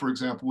 For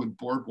example, with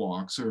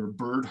boardwalks or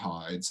bird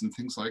hides and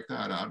things like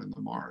that out in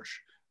the marsh.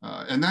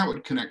 And that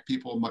would connect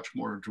people much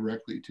more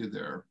directly to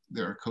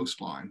their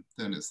coastline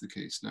than is the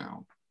case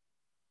now.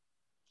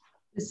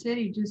 The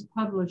city just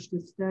published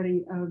a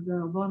study of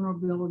the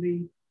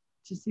vulnerability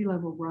to sea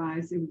level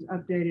rise. It was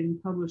updated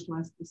and published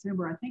last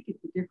December. I think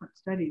it's a different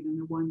study than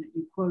the one that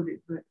you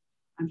quoted, but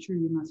I'm sure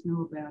you must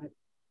know about it.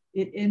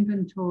 It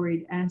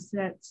inventoried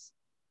assets,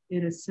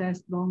 it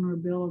assessed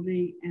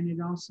vulnerability, and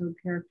it also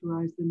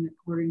characterized them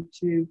according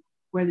to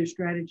whether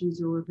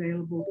strategies are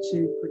available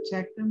to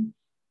protect them.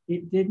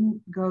 It didn't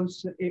go,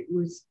 so it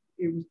was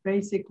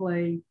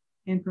basically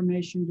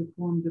information to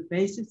form the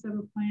basis of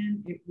a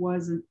plan. It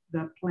wasn't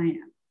the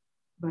plan,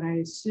 but I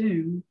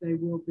assume they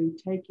will be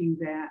taking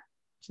that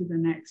to the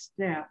next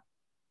step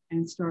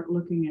and start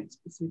looking at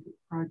specific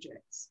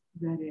projects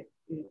that it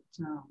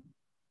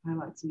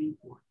highlights need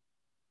for.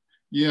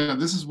 Yeah,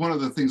 this is one of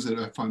the things that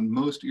I find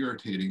most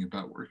irritating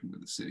about working with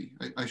the city.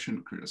 I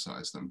shouldn't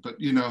criticize them, but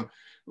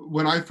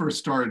when I first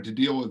started to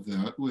deal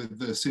with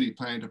the city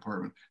planning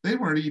department, they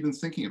weren't even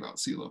thinking about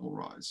sea level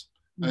rise.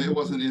 It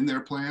wasn't in their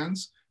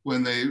plans.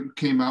 When they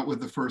came out with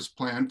the first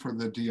plan for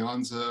the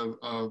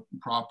Dianza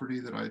property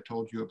that I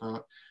told you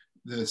about,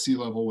 the sea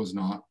level was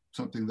not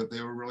something that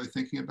they were really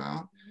thinking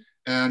about.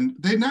 And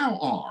they now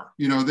are.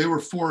 They were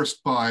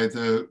forced by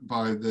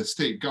the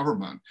state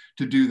government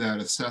to do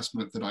that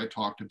assessment that I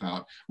talked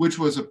about, which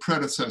was a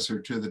predecessor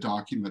to the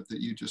document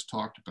that you just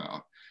talked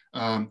about.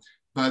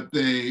 But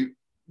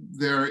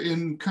they're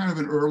in kind of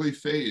an early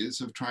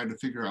phase of trying to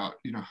figure out,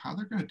 how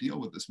they're going to deal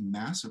with this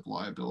massive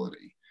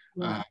liability.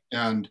 Right.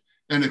 And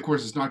of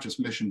course, it's not just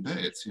Mission Bay;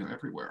 it's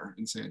everywhere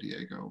in San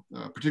Diego,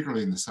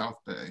 particularly in the South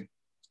Bay.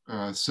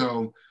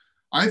 So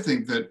I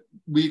think that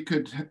we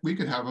could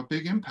have a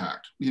big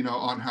impact,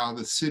 on how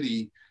the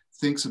city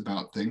thinks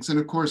about things. And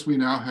of course, we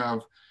now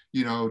have,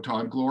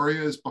 Todd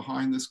Gloria is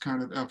behind this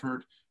kind of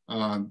effort.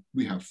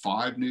 We have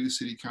 5 new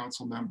city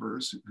council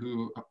members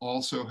who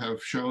also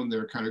have shown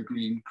their kind of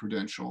green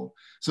credential.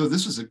 So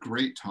this is a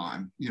great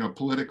time,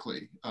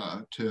 politically,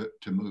 to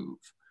move.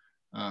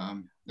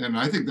 And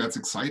I think that's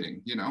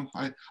exciting.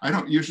 I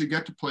don't usually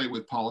get to play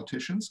with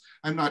politicians.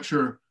 I'm not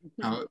sure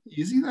how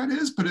easy that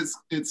is, but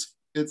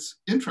it's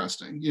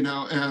interesting,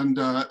 and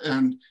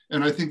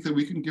I think that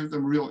we can give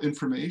them real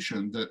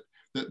information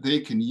that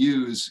they can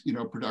use,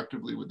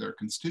 productively with their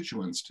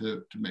constituents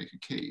to make a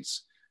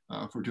case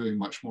for doing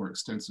much more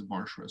extensive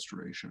marsh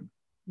restoration.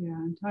 Yeah,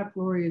 and Todd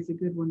Gloria is a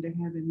good one to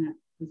have in that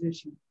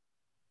position.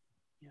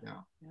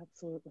 Yeah,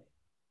 absolutely.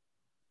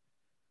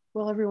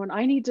 Well, everyone,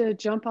 I need to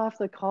jump off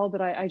the call,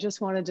 but I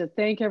just wanted to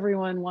thank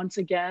everyone once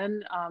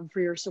again for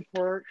your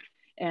support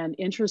and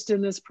interest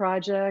in this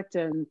project,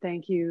 and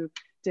thank you,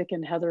 Dick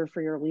and Heather,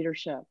 for your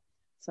leadership.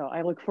 So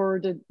I look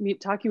forward to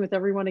talking with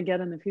everyone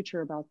again in the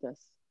future about this.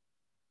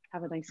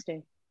 Have a nice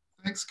day.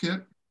 Thanks,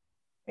 Kit.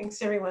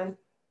 Thanks, everyone.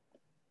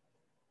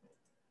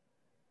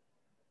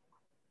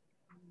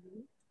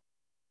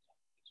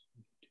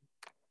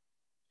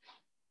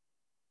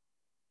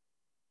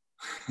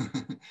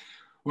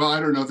 Well,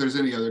 I don't know if there's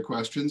any other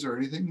questions or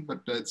anything,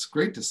 but it's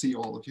great to see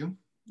all of you.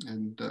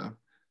 And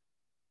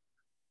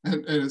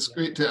it's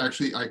great to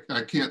actually,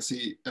 I can't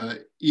see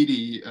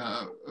Edie,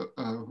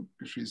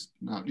 she's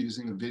not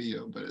using a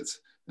video, but it's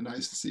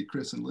nice to see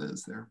Chris and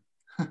Liz there.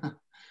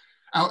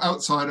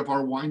 Outside of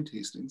our wine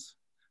tastings.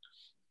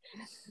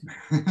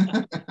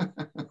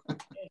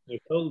 They're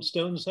cold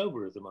stone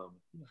sober at the moment.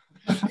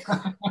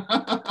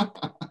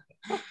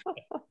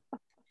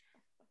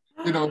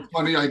 It's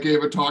funny, I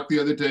gave a talk the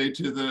other day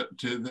to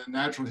the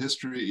natural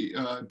history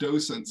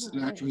docents,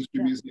 Natural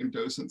History Museum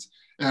docents,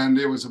 and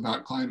it was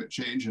about climate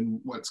change and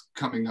what's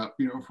coming up,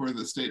 for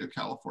the state of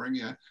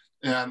California.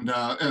 And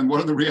one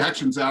of the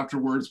reactions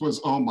afterwards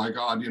was, oh my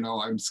God,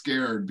 I'm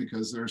scared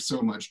because there's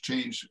so much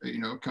change,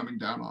 coming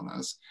down on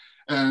us.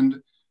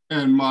 And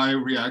my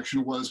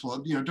reaction was,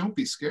 well, don't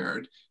be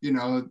scared.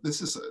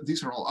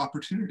 These are all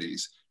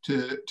opportunities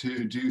to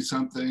do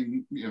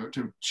something,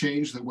 to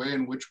change the way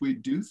in which we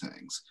do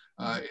things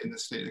in the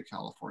state of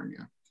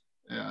California.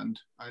 And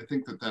I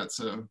think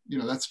that's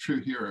that's true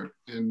here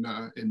in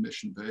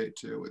Mission Bay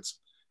too.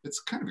 It's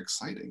kind of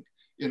exciting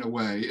in a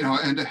way,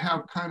 and to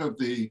have kind of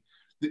the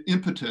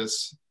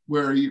impetus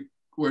where you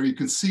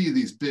can see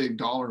these big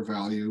dollar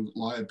value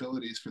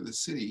liabilities for the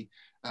city,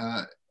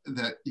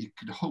 that you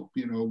could hope,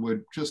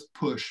 would just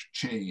push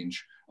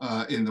change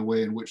in the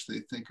way in which they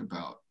think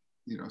about,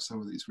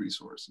 some of these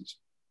resources.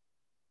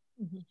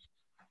 Mm-hmm.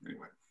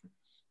 Anyway.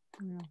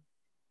 Yeah.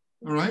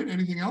 All right,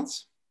 anything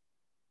else?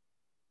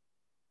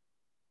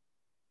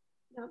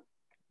 No.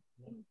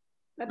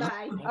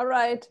 Bye-bye. All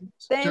right.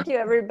 Thank you,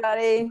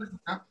 everybody.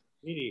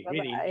 Yeah.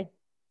 Bye-bye.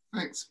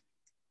 Thanks.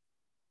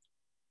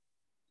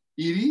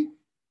 Edie?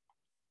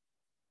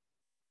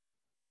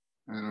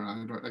 I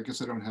don't know. I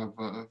guess I don't have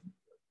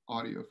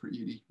audio for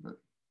Edie, but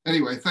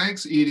anyway,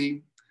 thanks,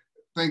 Edie.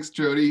 Thanks,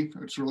 Jody.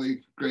 It's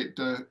really great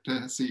to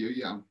see you.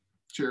 Yeah.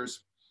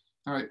 Cheers.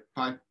 All right.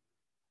 Bye.